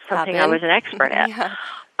that something I was an expert at.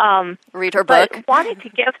 Read her but book. wanting to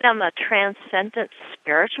give them a transcendent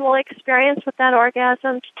spiritual experience with that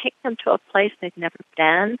orgasm, to take them to a place they've never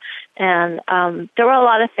been. And there were a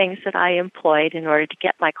lot of things that I employed in order to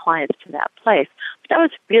get my clients to that place. But that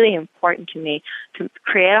was really important to me, to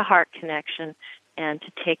create a heart connection and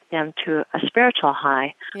to take them to a spiritual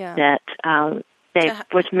high that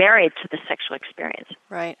was married to the sexual experience.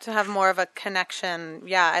 Right. To have more of a connection.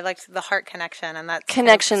 Yeah, I liked the heart connection, and that's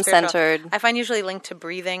connection-centered. I find usually linked to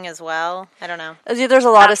breathing as well. I don't know. There's a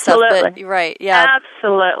lot of stuff, but right, yeah.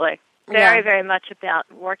 Absolutely. Very much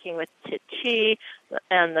about working with Chi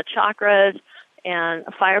and the chakras and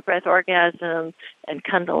a fire breath orgasm and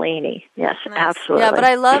Kundalini. Yes, absolutely. Yeah, but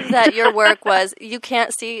I love that your work was, you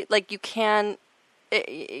can't see, like you can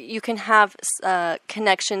have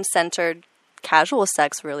connection-centered casual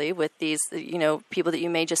sex, really, with these, people that you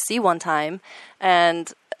may just see one time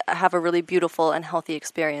and have a really beautiful and healthy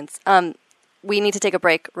experience. We need to take a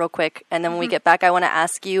break real quick, and then when we get back, I want to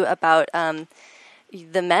ask you about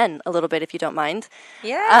the men a little bit, if you don't mind.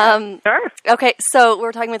 Yeah. Sure. Okay, so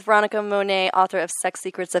we're talking with Veronica Monet, author of Sex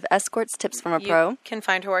Secrets of Escorts, Tips from a Pro. You can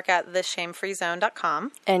find her work at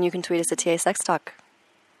theshamefreezone.com. And you can tweet us at TA Sex Talk.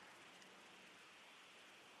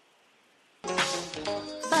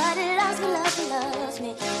 But it loves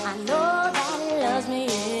me. I know that it loves me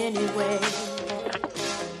anyway.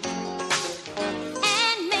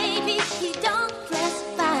 And maybe he don't dress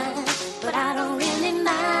fine, but I don't really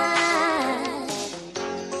mind.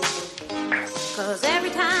 'Cause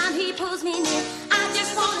every time he pulls me near, I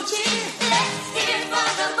just wanna cheer. Let's hear it for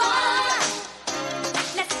the boy.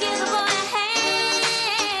 Let's give the boy a hand.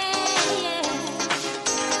 Yeah.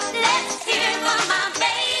 Let's hear it for my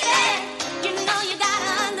baby. You know you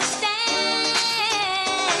gotta understand.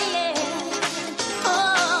 Yeah.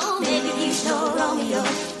 Oh, maybe he's no Romeo,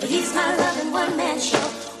 but he's my loving one-man show.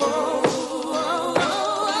 Oh, oh,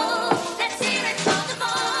 oh, oh. Let's hear it for the boy.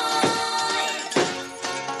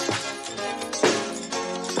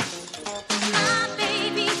 My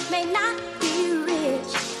baby may not be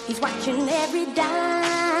rich, he's watching every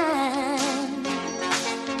dime,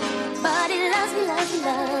 but he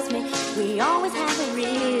loves me. We always have a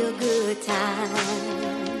real good time.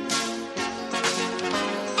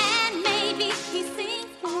 And maybe he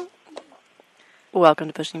sings. Welcome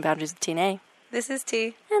to Pushing Boundaries with Tina. This is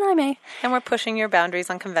T. And I'm A. And we're pushing your boundaries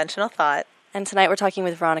on conventional thought. And tonight we're talking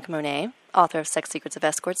with Veronica Monet, author of Sex Secrets of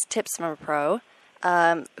Escorts, Tips from a Pro,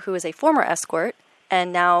 who is a former escort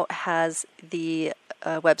and now has the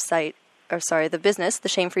the business,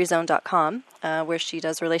 theshamefreezone.com, where she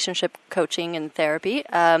does relationship coaching and therapy.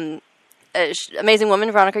 Amazing woman,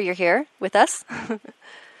 Veronica, you're here with us.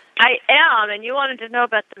 I am, and you wanted to know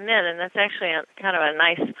about the men, and that's actually kind of a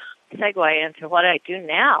nice segue into what I do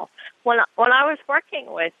now. When I was working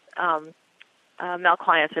with male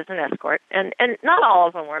clients as an escort, and not all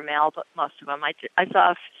of them were male, but most of them. I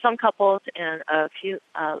saw some couples and a few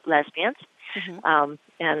lesbians,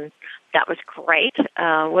 and that was great.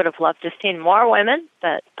 Would have loved to have seen more women,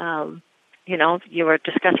 but you were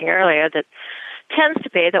discussing earlier that tends to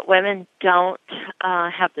be that women don't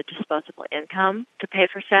have the disposable income to pay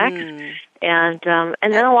for sex, and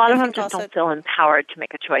then a lot of them just don't feel empowered to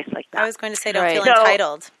make a choice like that. I was going to say don't feel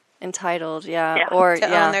entitled. Entitled, yeah. Or to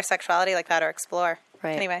own their sexuality like that or explore.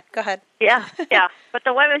 Right. Anyway, go ahead. Yeah. But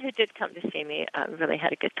the women who did come to see me really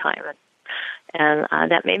had a good time, and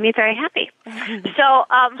that made me very happy. So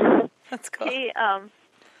that's cool.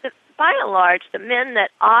 By and large, the men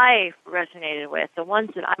that I resonated with, the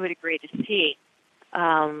ones that I would agree to see,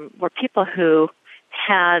 were people who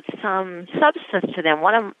had some substance to them.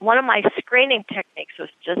 One of my screening techniques was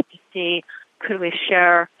just to see, could we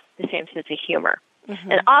share the same sense of humor?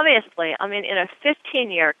 And obviously, in a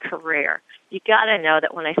 15-year career, you got to know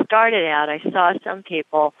that when I started out, I saw some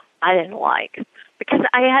people I didn't like because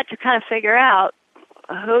I had to kind of figure out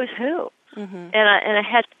who's who, and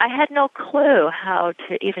I had no clue how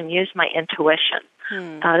to even use my intuition.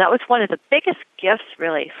 That was one of the biggest gifts,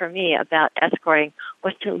 really, for me about escorting,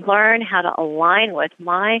 was to learn how to align with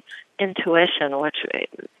my intuition, which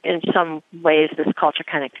in some ways this culture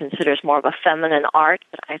kind of considers more of a feminine art,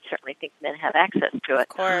 but I certainly think men have access to it. Of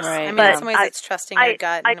course. Right. In some ways it's trusting your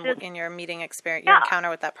gut in your meeting experience, your encounter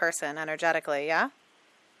with that person energetically, yeah?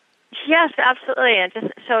 Yes, absolutely. And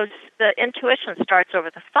so the intuition starts over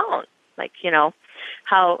the phone. Like,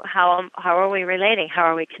 how are we relating? How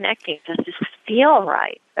are we connecting? Does this feel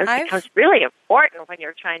right? It becomes really important when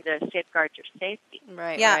you're trying to safeguard your safety.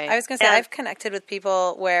 Right. Yeah, right. I was going to say I've connected with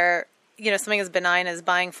people where something as benign as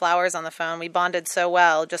buying flowers on the phone. We bonded so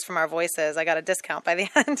well just from our voices. I got a discount by the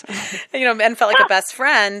end, and felt like a best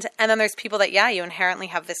friend. And then there's people that, you inherently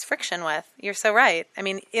have this friction with. You're so right. I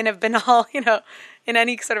mean, in a banal, in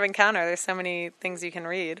any sort of encounter, there's so many things you can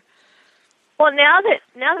read. Well, now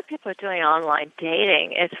that people are doing online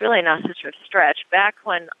dating, it's really not such a stretch. Back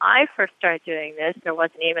when I first started doing this, there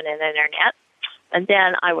wasn't even an internet. And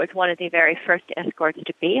then I was one of the very first escorts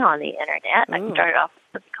to be on the internet. I started off with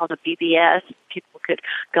something called a BBS. People could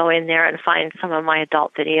go in there and find some of my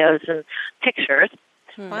adult videos and pictures.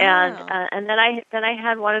 Wow. And then I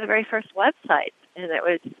had one of the very first websites, and it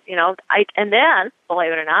was and then,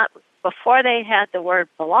 believe it or not, before they had the word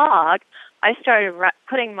blog, I started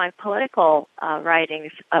putting my political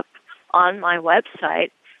writings up on my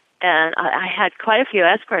website, and I had quite a few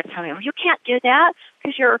escorts telling me, "Well, you can't do that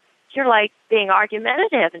because you're like being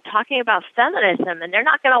argumentative and talking about feminism, and they're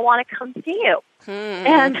not going to want to come see you."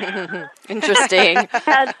 And interesting.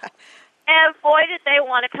 and boy, did they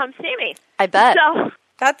want to come see me. I bet. So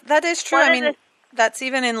that is true. I mean, that's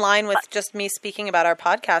even in line with just me speaking about our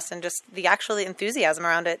podcast and just the actual enthusiasm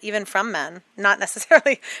around it, even from men. Not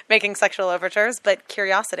necessarily making sexual overtures, but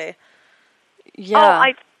curiosity.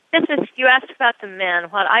 Yeah. You asked about the men.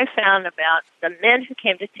 What I found about the men who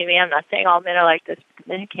came to see me, I'm not saying all men are like this, but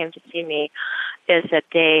the men who came to see me is that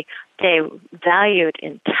they valued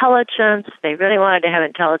intelligence. They really wanted to have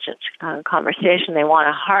intelligent conversation. They want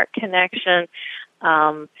a heart connection.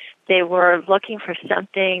 They were looking for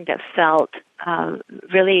something that felt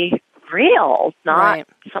really real, not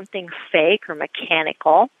something fake or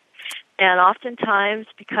mechanical. And oftentimes,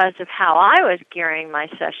 because of how I was gearing my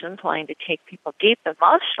sessions, wanting to take people deep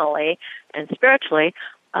emotionally and spiritually,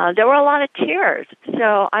 there were a lot of tears.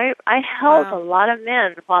 So I held a lot of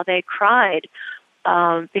men while they cried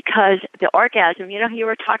because the orgasm, you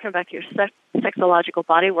were talking about your sexological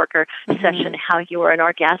body worker session, how you were an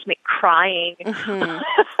orgasmic crying.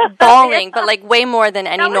 Bawling, but like way more than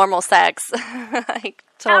any normal sex. Like,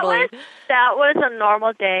 totally. That was a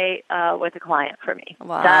normal day with a client for me.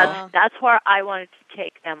 Wow. That's where I wanted to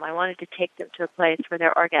take them. I wanted to take them to a place where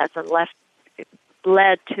their orgasm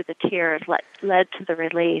led to the tears, led to the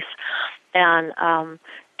release. And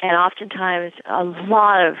oftentimes a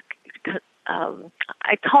lot of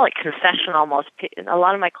I call it confession almost. A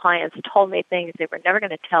lot of my clients told me things they were never going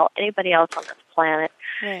to tell anybody else on this planet.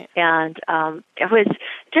 Right. And it was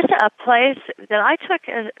just a place that I took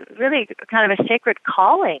as really kind of a sacred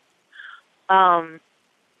calling. And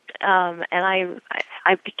I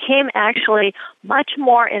became actually much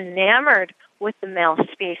more enamored with the male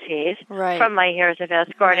species from my years of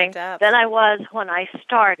escorting than I was when I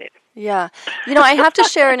started. Yeah. I have to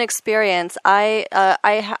share an experience.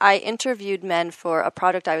 I interviewed men for a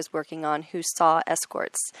product I was working on who saw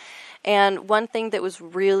escorts. And one thing that was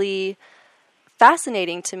really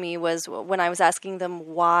fascinating to me was when I was asking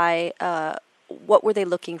them why, what were they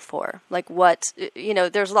looking for? Like what,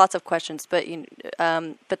 there's lots of questions, but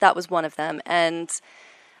that was one of them. And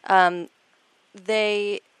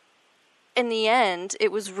in the end, it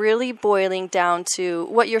was really boiling down to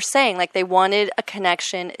what you're saying. Like they wanted a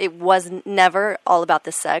connection. It was never all about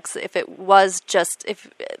the sex. If it was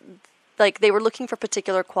like they were looking for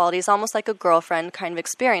particular qualities, almost like a girlfriend kind of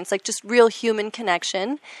experience, like just real human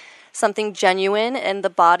connection, something genuine, and the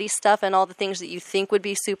body stuff and all the things that you think would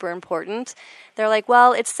be super important. They're like,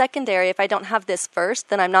 well, it's secondary. If I don't have this first,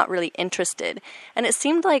 then I'm not really interested. And it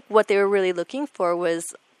seemed like what they were really looking for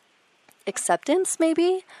was acceptance,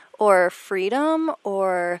 maybe, or freedom,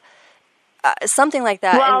 or something like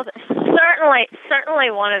that. Well,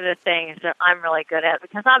 certainly one of the things that I'm really good at,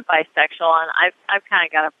 because I'm bisexual and I've kind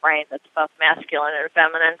of got a brain that's both masculine and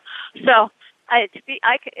feminine. So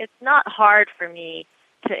it's not hard for me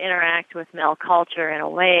to interact with male culture in a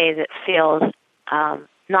way that feels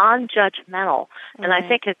non-judgmental. And I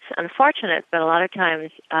think it's unfortunate, but a lot of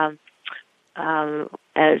times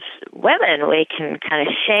as women, we can kind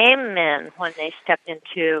of shame men when they step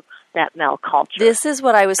into that male culture. This is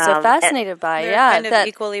what I was so fascinated by. They're kind of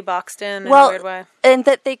equally boxed in a weird way. And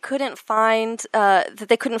that they couldn't find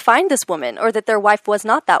this woman, or that their wife was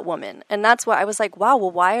not that woman. And that's why I was like, wow,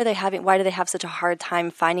 well, why do they have such a hard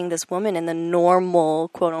time finding this woman in the normal,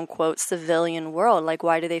 quote unquote, civilian world? Like,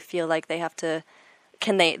 why do they feel like they have to?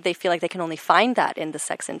 They feel like they can only find that in the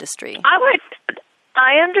sex industry?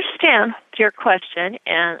 I understand your question,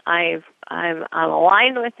 and I'm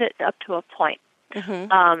aligned with it up to a point. In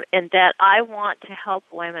that I want to help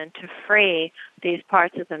women to free these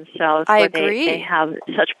parts of themselves where they have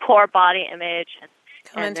such poor body image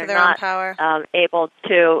and they're not able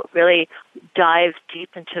to really dive deep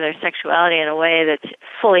into their sexuality in a way that's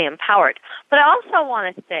fully empowered. But I also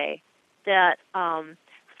want to say that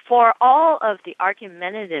for all of the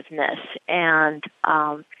argumentativeness and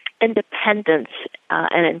independence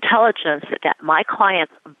and intelligence that my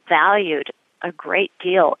clients valued a great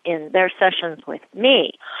deal in their sessions with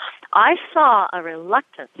me, I saw a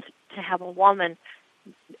reluctance to have a woman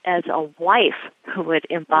as a wife who would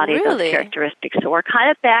embody those characteristics. So we're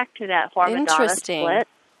kind of back to that whore-Madonna split,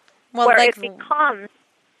 where it becomes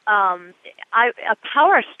a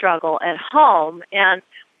power struggle at home, and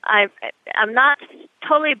I'm not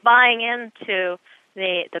totally buying into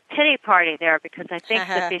the pity party there, because I think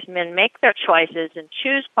that these men make their choices and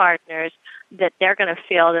choose partners that they're going to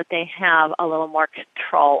feel that they have a little more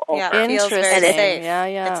control over. Yeah, it feels very safe.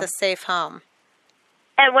 Yeah. It's a safe home.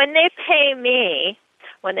 And when they pay me,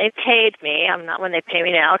 when they paid me, I'm not when they pay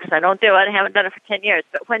me now because I don't do it. I haven't done it for 10 years.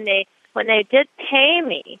 But when they did pay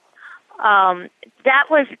me, that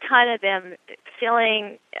was kind of them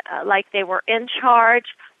feeling like they were in charge,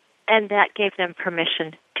 and that gave them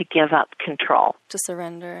permission to give up control, to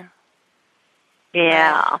surrender.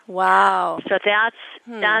 Yeah. Wow. So that's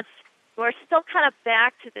we're still kind of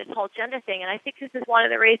back to this whole gender thing, and I think this is one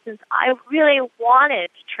of the reasons I really wanted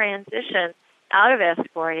to transition out of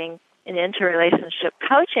escorting and into relationship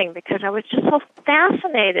coaching, because I was just so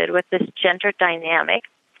fascinated with this gender dynamic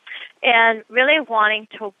and really wanting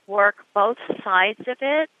to work both sides of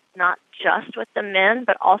it, not just with the men,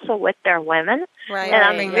 but also with their women. Right. And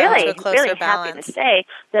I'm really happy to say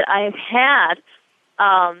that I've had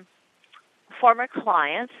former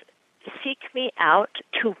clients seek me out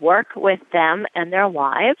to work with them and their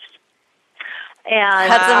wives.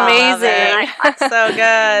 And that's amazing. That's so good.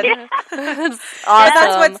 Yeah. That's awesome.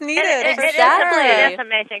 That's what's needed. Exactly. It is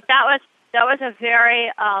amazing. That was a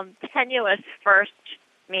very tenuous first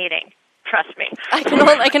meeting. Trust me. I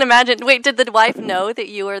can imagine. Wait, did the wife know that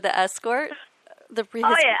you were the escort? Oh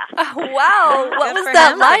yeah. Wow. What was for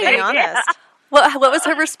that him, like? To be honest. What was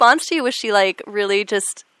her response to you? Was she like really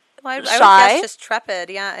just I would shy? guess just trepid,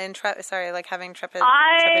 yeah, and like having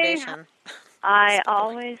trepidation. I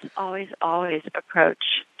always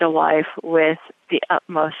approach the wife with the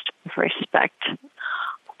utmost respect.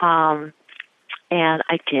 And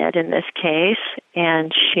I did in this case,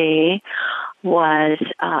 and she was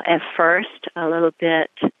at first a little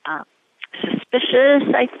bit suspicious,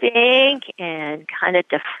 I think, and kind of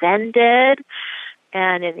defended.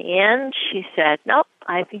 And in the end, she said, "Nope,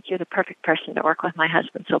 I think you're the perfect person to work with my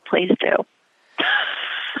husband, so please do."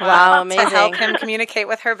 Wow, amazing. To help him communicate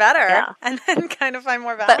with her better and then kind of find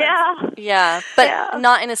more balance. But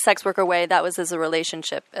not in a sex worker way. That was as a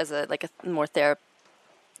relationship, as a more therapy.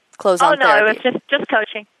 Close-on therapy. It was just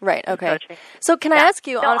coaching. Right, okay. Coaching. So can I ask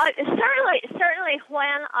you... Certainly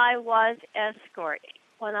when I was escorting,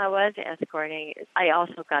 I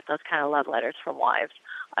also got those kind of love letters from wives.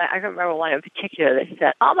 I remember one in particular that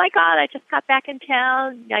said, "Oh my God, I just got back in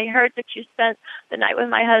town. I heard that you spent the night with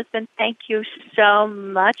my husband. Thank you so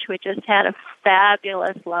much. We just had a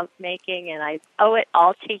fabulous lovemaking, and I owe it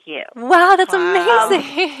all to you." Wow, that's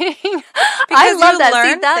amazing. I love that.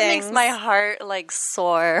 See, that makes my heart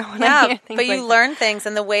soar when I hear things but you learn things,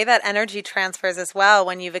 and the way that energy transfers as well.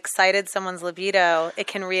 When you've excited someone's libido, it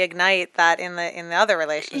can reignite that in the other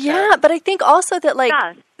relationship. Yeah, but I think also that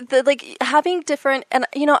having different, and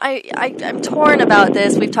I'm torn about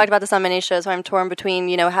this. We've talked about this on many shows, where I'm torn between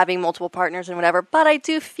having multiple partners and whatever. But I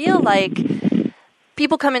do feel like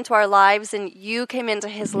people come into our lives, and you came into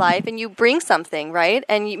his life, and you bring something, right?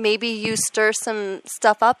 And maybe you stir some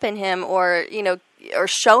stuff up in him, or or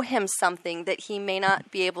show him something that he may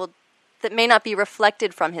not be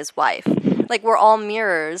reflected from his wife. Like, we're all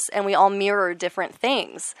mirrors, and we all mirror different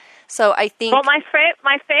things. So I think... Well, my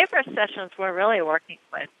favorite sessions were really working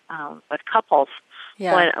with couples.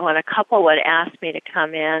 Yeah. When a couple would ask me to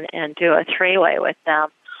come in and do a three-way with them,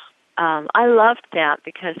 I loved that,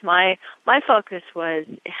 because my focus was,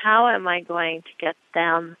 how am I going to get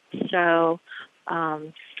them so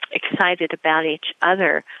excited about each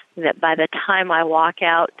other that by the time I walk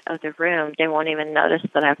out of the room, they won't even notice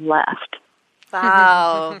that I've left.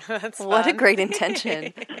 Wow. What a great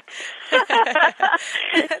intention. So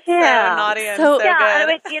naughty and so good. I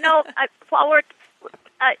mean,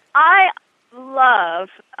 I love,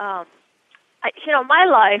 my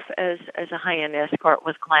life as a high-end escort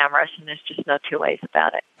was glamorous, and there's just no two ways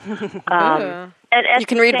about it. And you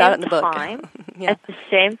can read about it in the book. At the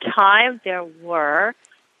same time, there were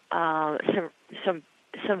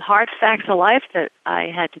some hard facts of life that I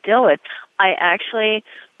had to deal with. I actually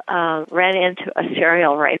ran into a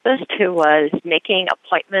serial rapist who was making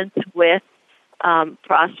appointments with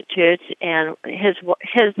prostitutes, and his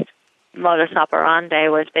modus operandi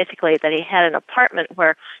was basically that he had an apartment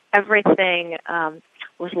where everything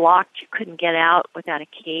was locked. You couldn't get out without a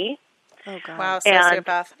key. Oh, God. Wow, And-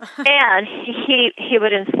 sociopath. And he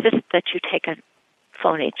would insist that you take a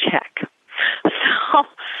phony check.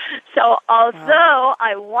 So although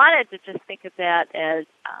I wanted to just think of that as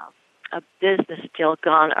a business deal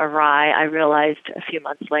gone awry, I realized a few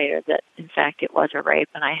months later that, in fact, it was a rape,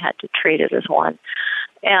 and I had to treat it as one.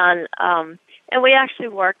 And we actually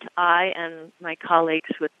worked, I and my colleagues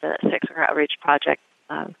with the Sexual Outreach Project,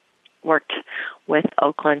 worked with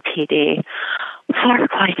Oakland PD for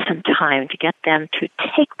quite some time to get them to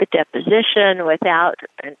take the deposition without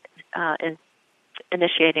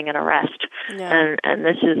initiating an arrest. Yeah. And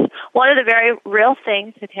this is one of the very real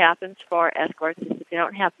things that happens for escorts is that they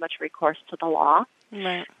don't have much recourse to the law.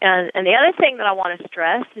 Right. And the other thing that I want to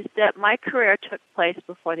stress is that my career took place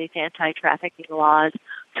before these anti-trafficking laws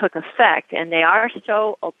took effect, and they are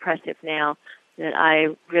so oppressive now that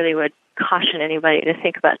I really would caution anybody to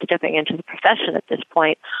think about stepping into the profession at this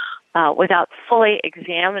point without fully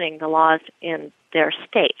examining the laws in their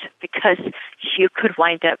state, because you could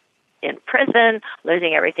wind up in prison,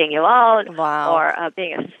 losing everything you own, Wow. or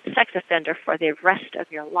being a sex offender for the rest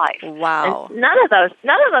of your life. Wow. And none of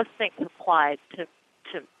those things applied to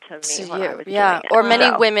me when I was doing it. or many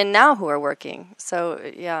So- women now who are working. So,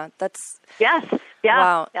 yeah, that's... Yes, yeah,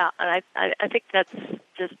 Wow. yeah, and I think that's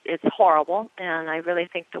just, it's horrible, and I really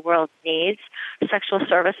think the world needs sexual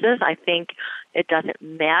services. I think it doesn't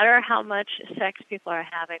matter how much sex people are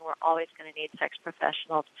having, we're always going to need sex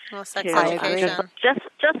professionals. Well, sex to, education.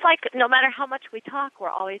 just like no matter how much we talk, we're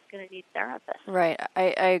always going to need therapists. Right. I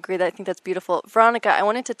agree. I think that's beautiful. Veronica, I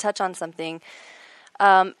wanted to touch on something.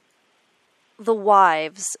 The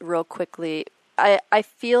wives, real quickly. I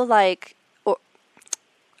feel like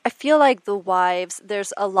the wives,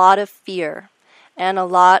 there's a lot of fear and a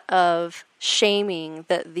lot of shaming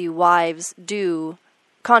that the wives do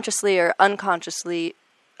consciously or unconsciously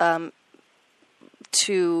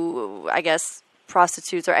to, I guess,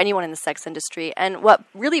 prostitutes or anyone in the sex industry. And what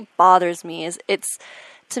really bothers me is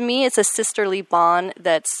to me, it's a sisterly bond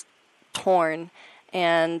that's torn,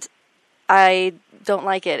 and I don't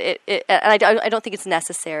like it. I don't think it's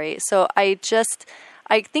necessary. So I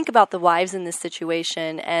think about the wives in this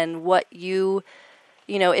situation and what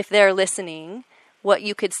if they're listening, what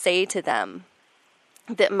you could say to them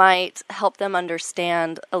that might help them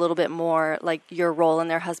understand a little bit more, like your role in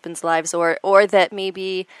their husbands' lives, or that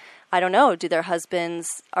maybe, I don't know,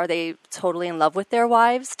 are they totally in love with their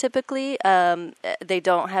wives typically? They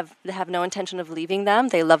have no intention of leaving them.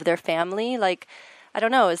 They love their family. Like, I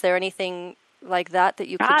don't know, is there anything like that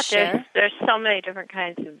you could share? There's so many different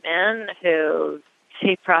kinds of men who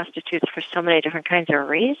see prostitutes for so many different kinds of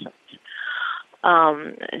reasons.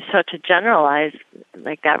 So to generalize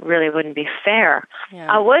like that really wouldn't be fair.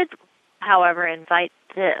 Yeah. I would, however, invite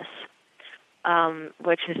this,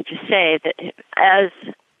 which is to say that as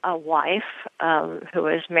a wife who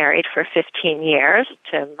was married for 15 years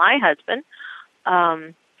to my husband,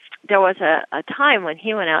 there was a time when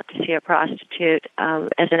he went out to see a prostitute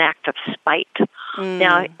as an act of spite.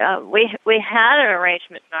 Now, we had an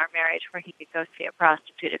arrangement in our marriage where he could go see a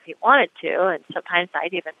prostitute if he wanted to, and sometimes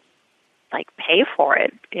I'd even pay for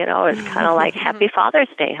it. It's kind of like Happy Father's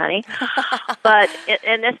Day, honey. But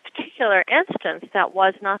in this particular instance, that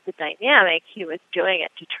was not the dynamic. He was doing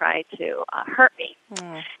it to try to hurt me.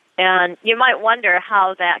 And you might wonder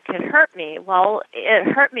how that could hurt me. Well,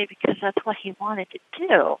 it hurt me because that's what he wanted to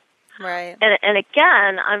do. Right. And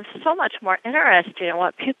again, I'm so much more interested in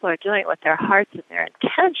what people are doing with their hearts and their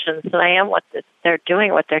intentions than I am what they're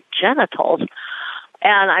doing with their genitals.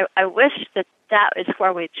 And I wish that is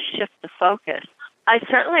where we'd shift the focus. I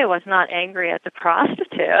certainly was not angry at the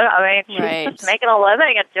prostitute. I mean, she's just making a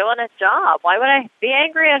living and doing a job. Why would I be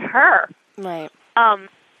angry at her? Right.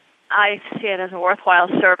 I see it as a worthwhile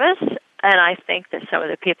service, and I think that some of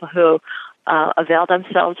the people who avail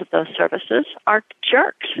themselves of those services are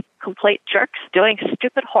jerks, complete jerks, doing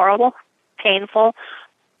stupid, horrible, painful,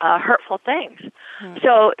 hurtful things.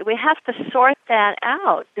 So we have to sort that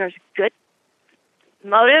out. There's good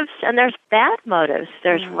motives and there's bad motives.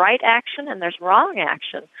 There's right action and there's wrong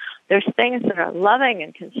action. There's things that are loving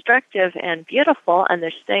and constructive and beautiful, and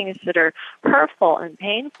there's things that are hurtful and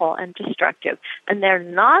painful and destructive. And they're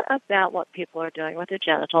not about what people are doing with their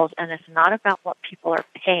genitals, and it's not about what people are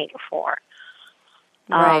paying for.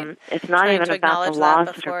 Right. It's not Trying even to about the acknowledge laws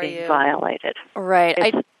that that are being before you- violated. Right.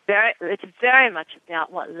 It's very much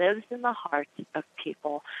about what lives in the hearts of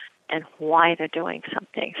people and why they're doing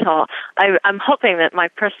something. So I'm hoping that my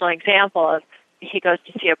personal example of he goes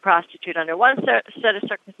to see a prostitute under one set of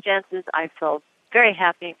circumstances, I feel very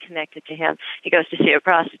happy and connected to him. He goes to see a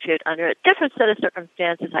prostitute under a different set of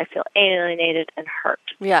circumstances. I feel alienated and hurt.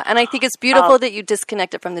 Yeah, and I think it's beautiful that you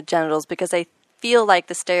disconnect it from the genitals, because I feel like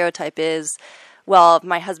the stereotype is, well, if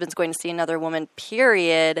my husband's going to see another woman,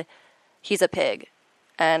 period, he's a pig.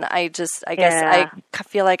 And I guess I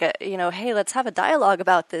feel like, hey, let's have a dialogue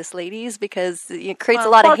about this, ladies, because it creates a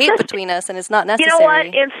lot of hate between us, and it's not necessary. You know what?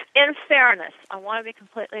 In fairness, I want to be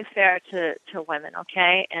completely fair to women,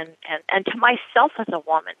 okay, and to myself as a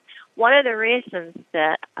woman. One of the reasons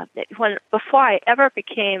that before I ever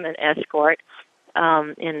became an escort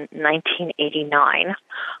in 1989,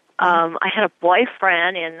 I had a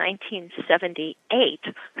boyfriend in 1978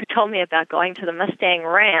 who told me about going to the Mustang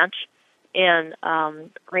Ranch in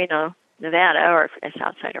Reno, Nevada, or it's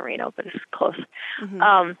outside of Reno, but it's close. Mm-hmm.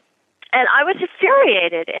 And I was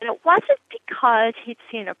infuriated, and it wasn't because he'd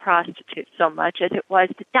seen a prostitute so much as it was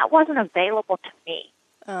that wasn't available to me.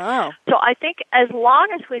 Oh. So I think as long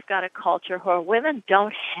as we've got a culture where women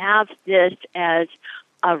don't have this as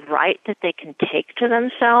a right that they can take to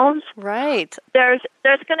themselves, right? There's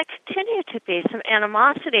going to continue to be some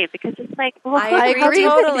animosity, because it's like, well, I agree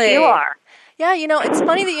totally. You are. Yeah, it's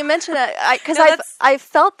funny that you mentioned that, because I've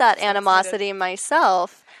felt that animosity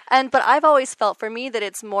myself, but I've always felt, for me, that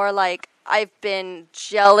it's more like I've been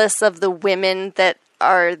jealous of the women that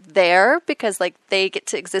are there, because like they get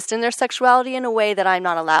to exist in their sexuality in a way that I'm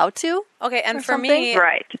not allowed to. Okay, and for me,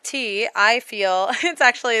 right. T, I feel it's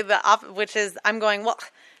actually the opposite, which is I'm going, well,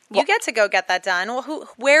 you get to go get that done. Well,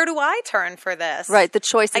 where do I turn for this? Right, the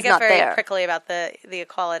choice is not there. I get very prickly about the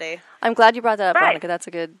equality. I'm glad you brought that up, right. Veronica. That's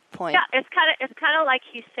a good point. Yeah, it's kind of like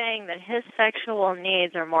he's saying that his sexual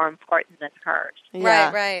needs are more important than hers.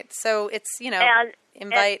 Yeah. Right. So it's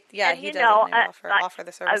invite. And he doesn't offer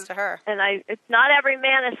the service to her. And it's not every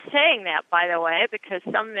man is saying that, by the way, because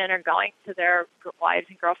some men are going to their wives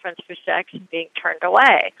and girlfriends for sex and being turned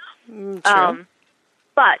away. True.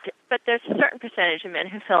 But there's a certain percentage of men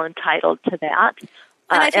who feel entitled to that.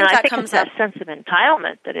 And I think it's that sense of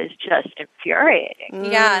entitlement that is just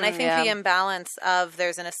infuriating. Yeah, and I think the imbalance of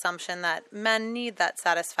there's an assumption that men need that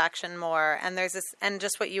satisfaction more, and there's this, and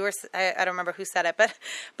just what you were, I don't remember who said it, but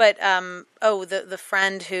the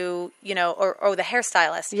friend who, or the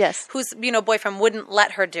hairstylist, yes, whose boyfriend wouldn't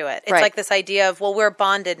let her do it. It's right. like this idea of, well, we're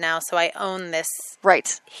bonded now, so I own this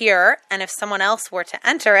right here, and if someone else were to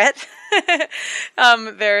enter it,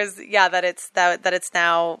 that it's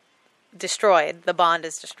now destroyed. The bond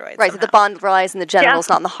is destroyed. Right. Somehow. The bond relies in the genitals,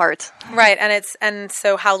 not in the heart. Right. And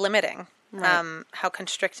so how limiting, how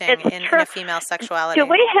constricting in a female sexuality. Do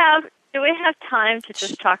we have time to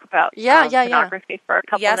just talk about pornography for a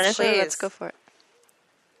couple minutes? Please. Let's go for it.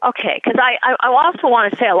 Okay, because I also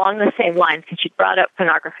want to say along the same lines, because you brought up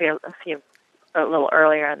pornography a little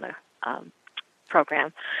earlier in the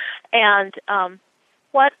program, and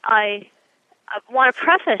what I want to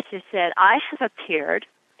preface is that I have appeared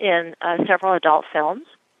in several adult films,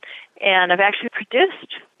 and I've actually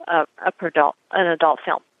produced an adult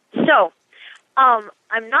film. So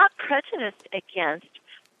I'm not prejudiced against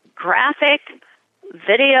graphic,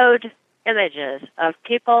 videoed images of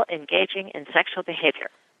people engaging in sexual behavior.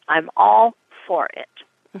 I'm all for it.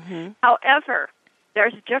 Mm-hmm. However,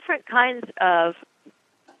 there's different kinds of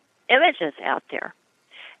images out there.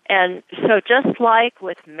 And so just like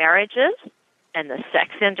with marriages and the sex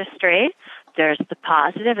industry, there's the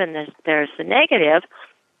positive and there's the negative,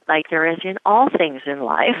 like there is in all things in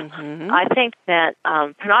life. Mm-hmm. I think that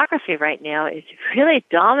pornography right now is really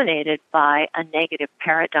dominated by a negative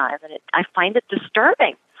paradigm, and I find it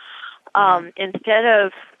disturbing. Instead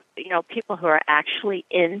of people who are actually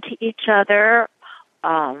into each other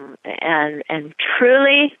and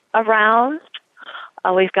truly aroused,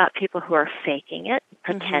 we've got people who are faking it,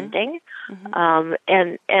 pretending,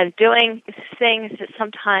 and doing things that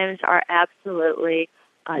sometimes are absolutely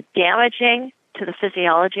damaging to the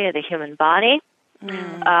physiology of the human body.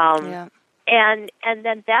 And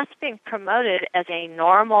then that's being promoted as a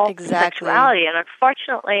normal sexuality. And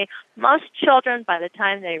unfortunately, most children, by the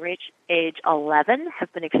time they reach age 11,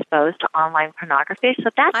 have been exposed to online pornography. So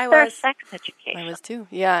that's their sex education. I was too.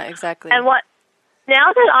 Yeah, exactly. And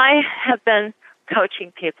now that I have been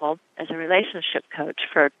coaching people as a relationship coach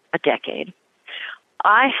for a decade,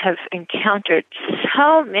 I have encountered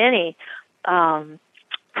so many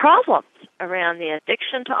problems around the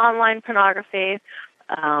addiction to online pornography.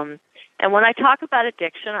 And when I talk about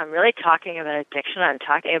addiction, I'm really talking about addiction. I'm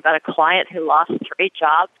talking about a client who lost 3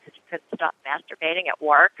 jobs because he couldn't stop masturbating at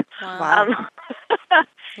work. Wow.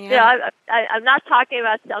 I'm not talking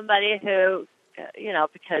about somebody who,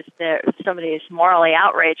 because somebody is morally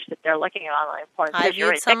outraged that they're looking at online porn. I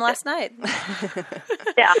viewed some last night.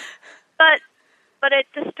 Yeah. But but it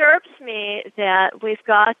disturbs me that we've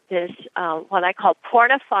got this what I call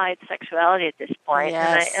pornified sexuality at this point,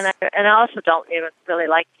 Yes. and I also don't even really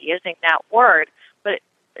like using that word. But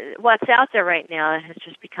what's out there right now has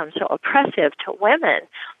just become so oppressive to women.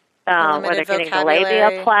 Where they're getting the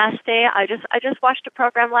labiaplasty. I just watched a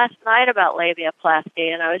program last night about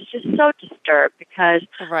labiaplasty, and I was just so disturbed because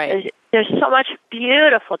there's so much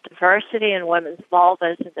beautiful diversity in women's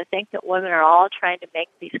vulvas, and to think that women are all trying to make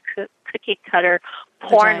these cookie cutter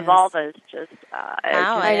porn vulvas just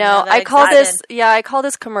I know. I call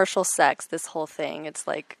this commercial sex, this whole thing. It's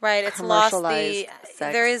like it's lost sex.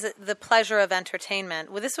 there is the pleasure of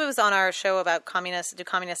entertainment. Well, this was on our show about do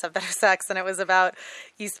communists have better sex, and it was about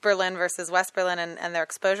East Berlin versus West Berlin and their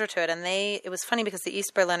exposure to it. And it was funny because the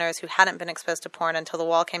East Berliners who hadn't been exposed to porn until the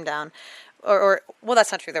wall came down, well,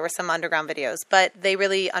 that's not true. There were some underground videos, but they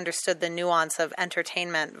really understood the nuance of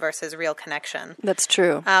entertainment versus real connection. That's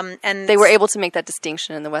true. And they were able to make that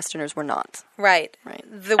distinction, and the Westerners were not. Right.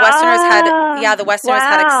 The Westerners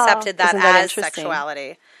had accepted that as interesting?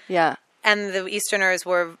 sexuality. Yeah. And the Easterners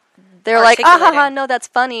were. They're like, no, that's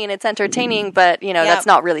funny and it's entertaining, but that's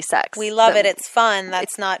not really sex. We love it. It's fun.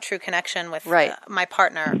 That's not true connection with my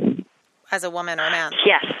partner as a woman or a man.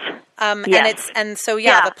 Yes.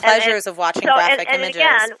 The pleasures of watching graphic images.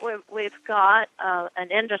 And again, we've got an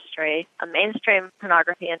industry, a mainstream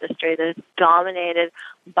pornography industry that is dominated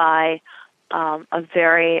by a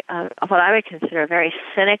very, what I would consider a very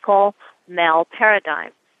cynical male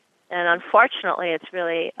paradigm. And unfortunately, it's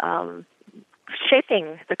really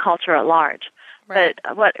shaping the culture at large. Right.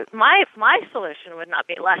 But what my solution would not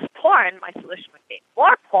be less porn. My solution would be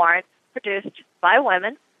more porn produced by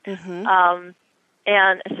women. Mm-hmm.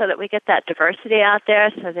 And so that we get that diversity out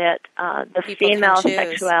there, so that the People female can choose.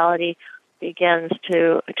 sexuality begins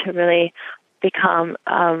to really become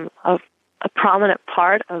a prominent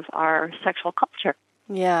part of our sexual culture.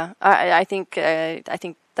 Yeah, I think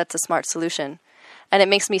that's a smart solution, and it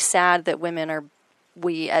makes me sad that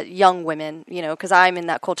young women, because I'm in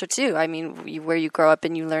that culture too. I mean, where you grow up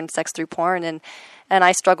and you learn sex through porn, and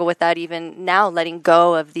I struggle with that even now, letting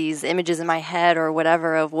go of these images in my head or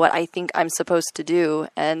whatever of what I think I'm supposed to do.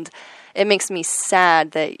 And it makes me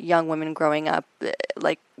sad that young women growing up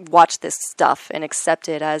watch this stuff and accept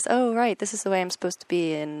it as, oh, right, this is the way I'm supposed to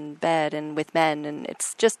be in bed and with men, and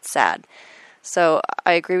it's just sad. So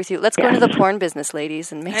I agree with you. Let's go into the porn business,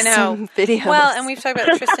 ladies, and make some videos. Well, and we've talked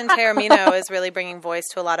about Tristan Taormino is really bringing voice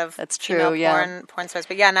to a lot of porn stars.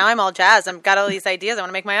 But now I'm all jazzed. I've got all these ideas. I want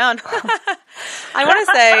to make my own. I want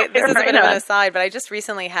to say, this is a bit of an aside, but I just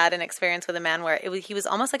recently had an experience with a man where he was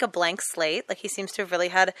almost like a blank slate. Like he seems to have really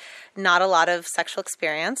had not a lot of sexual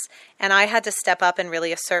experience. And I had to step up and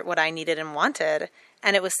really assert what I needed and wanted.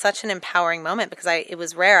 And it was such an empowering moment because it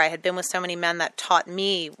was rare. I had been with so many men that taught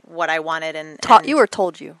me what I wanted and taught you or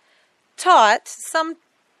told you? Taught, some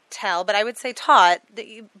tell, but I would say taught.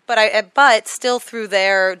 But still through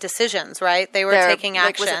their decisions, right? They were taking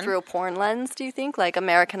action. Was it through a porn lens? Do you think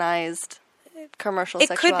Americanized commercial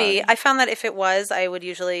sexuality? It could be. I found that if it was, I would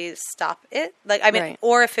usually stop it.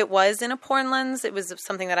 Or if it was in a porn lens, it was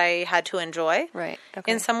something that I had to enjoy,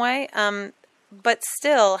 in some way. But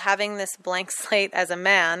still, having this blank slate as a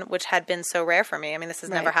man, which had been so rare for me. I mean, this has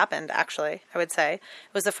never happened, actually, I would say. It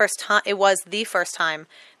was the first time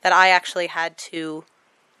that I actually had to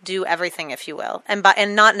do everything, if you will. And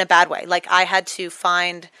not in a bad way. Like, I had to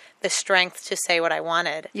find the strength to say what I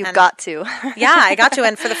wanted. Got to. Yeah, I got to.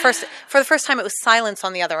 And for the first time, it was silence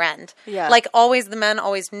on the other end. Yeah. Like, always, the men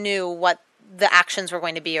always knew what the actions were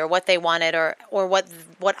going to be or what they wanted or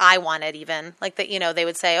what I wanted even. Like that, they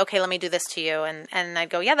would say, okay, let me do this to you. And I'd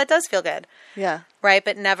go, yeah, that does feel good. Yeah. Right.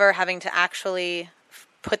 But never having to actually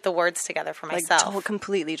put the words together for myself.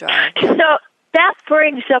 Completely dry. So that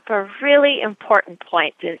brings up a really important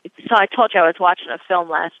point. So I told you I was watching a film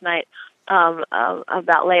last night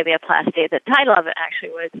about labiaplasty. The title of it actually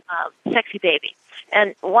was Sexy Baby.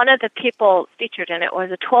 And one of the people featured in it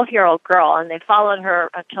was a 12-year-old girl, and they followed her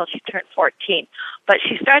until she turned 14. But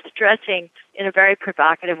she starts dressing in a very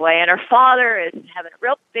provocative way, and her father is having a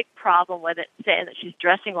real big problem with it, saying that she's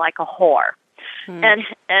dressing like a whore. And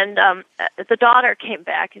the daughter came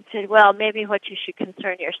back and said, well, maybe what you should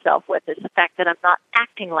concern yourself with is the fact that I'm not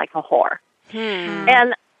acting like a whore.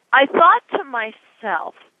 And I thought to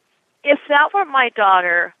myself, if that were my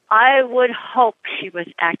daughter, I would hope she was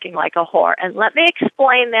acting like a whore. And let me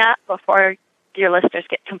explain that before your listeners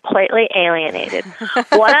get completely alienated.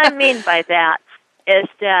 What I mean by that is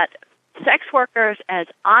that sex workers, as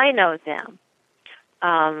I know them,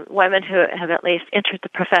 women who have at least entered the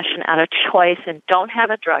profession out of choice and don't have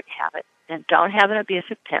a drug habit and don't have an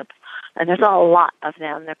abusive pimp, and there's a lot of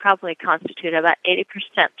them. They probably constitute about 80%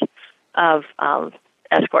 of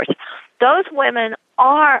escorts. Those women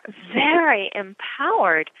are very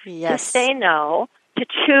empowered to say no, to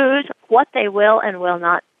choose what they will and will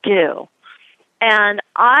not do. And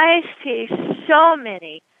I see so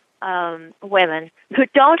many women who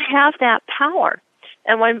don't have that power.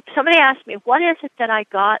 And when somebody asks me, what is it that I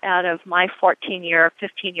got out of my 14-year,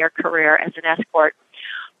 15-year career as an escort,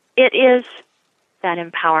 it is that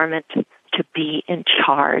empowerment to be in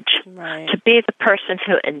charge, to be the person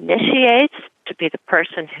who initiates, to be the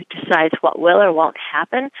person who decides what will or won't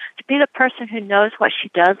happen, to be the person who knows what she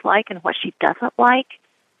does like and what she doesn't like,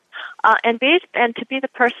 and to be the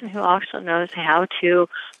person who also knows how to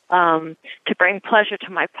bring pleasure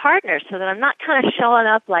to my partner, so that I'm not kind of showing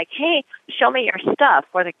up like, hey, show me your stuff,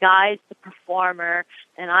 where the guy's the performer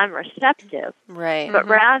and I'm receptive, but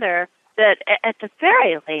rather that at the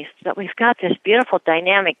very least that we've got this beautiful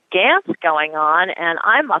dynamic dance going on, and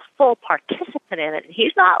I'm a full participant in it.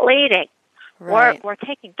 He's not leading. We're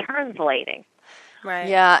taking turns leading.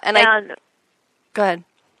 Yeah, and go ahead.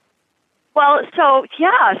 Well, so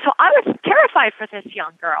I was terrified for this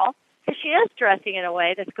young girl, because she is dressing in a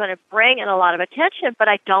way that's going to bring in a lot of attention, but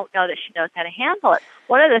I don't know that she knows how to handle it.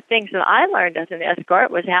 One of the things that I learned as an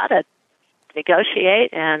escort was how to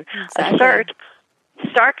negotiate and assert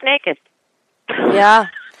stark naked. Yeah,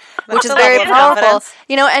 which is very powerful.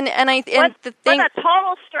 You know, and the thing, with a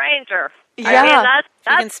total stranger. Yeah, I mean, that's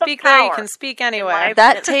you can speak there, you can speak anyway.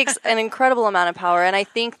 That takes an incredible amount of power, and I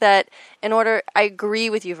think that I agree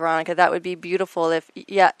with you, Veronica. That would be beautiful if,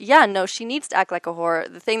 no, she needs to act like a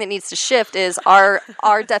whore. The thing that needs to shift is our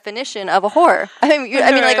definition of a whore. I mean,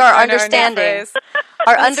 like our understanding,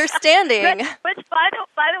 our understanding. Which, by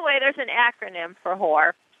the way, there's an acronym for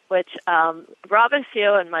whore, which Robin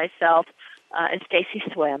Few and myself and Stacy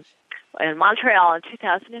Swim in Montreal in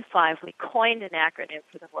 2005, we coined an acronym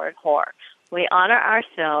for the word whore. We honor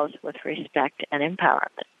ourselves with respect and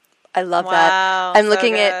empowerment. I love that. I'm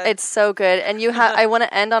looking at it's so good. And I want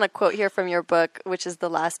to end on a quote here from your book, which is the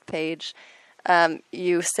last page.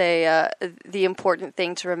 You say, the important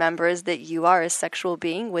thing to remember is that you are a sexual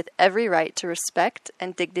being with every right to respect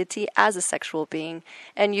and dignity as a sexual being.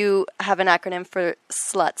 And you have an acronym for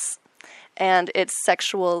SLUTS. And it's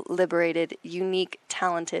sexual, liberated, unique,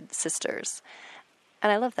 talented sisters.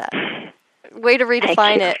 And I love that. Way to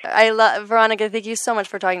redefine it. Veronica, thank you so much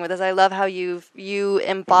for talking with us. I love how you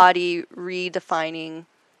embody redefining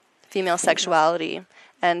female sexuality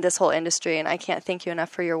and this whole industry, and I can't thank you enough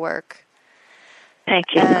for your work. Thank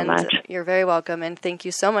you so much. You're very welcome, and thank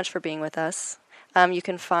you so much for being with us. You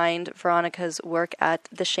can find Veronica's work at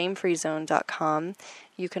theshamefreezone.com.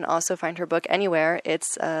 You can also find her book anywhere.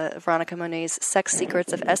 It's Veronica Monet's Sex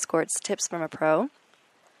Secrets of Escorts, Tips from a Pro.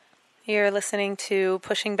 You're listening to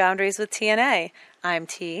Pushing Boundaries with TNA. I'm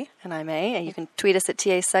T. And I'm A. And you can tweet us at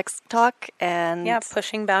TA Sex Talk. And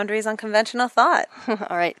pushing boundaries on conventional thought.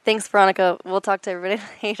 All right. Thanks, Veronica. We'll talk to everybody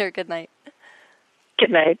later. Good night. Good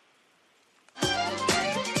night.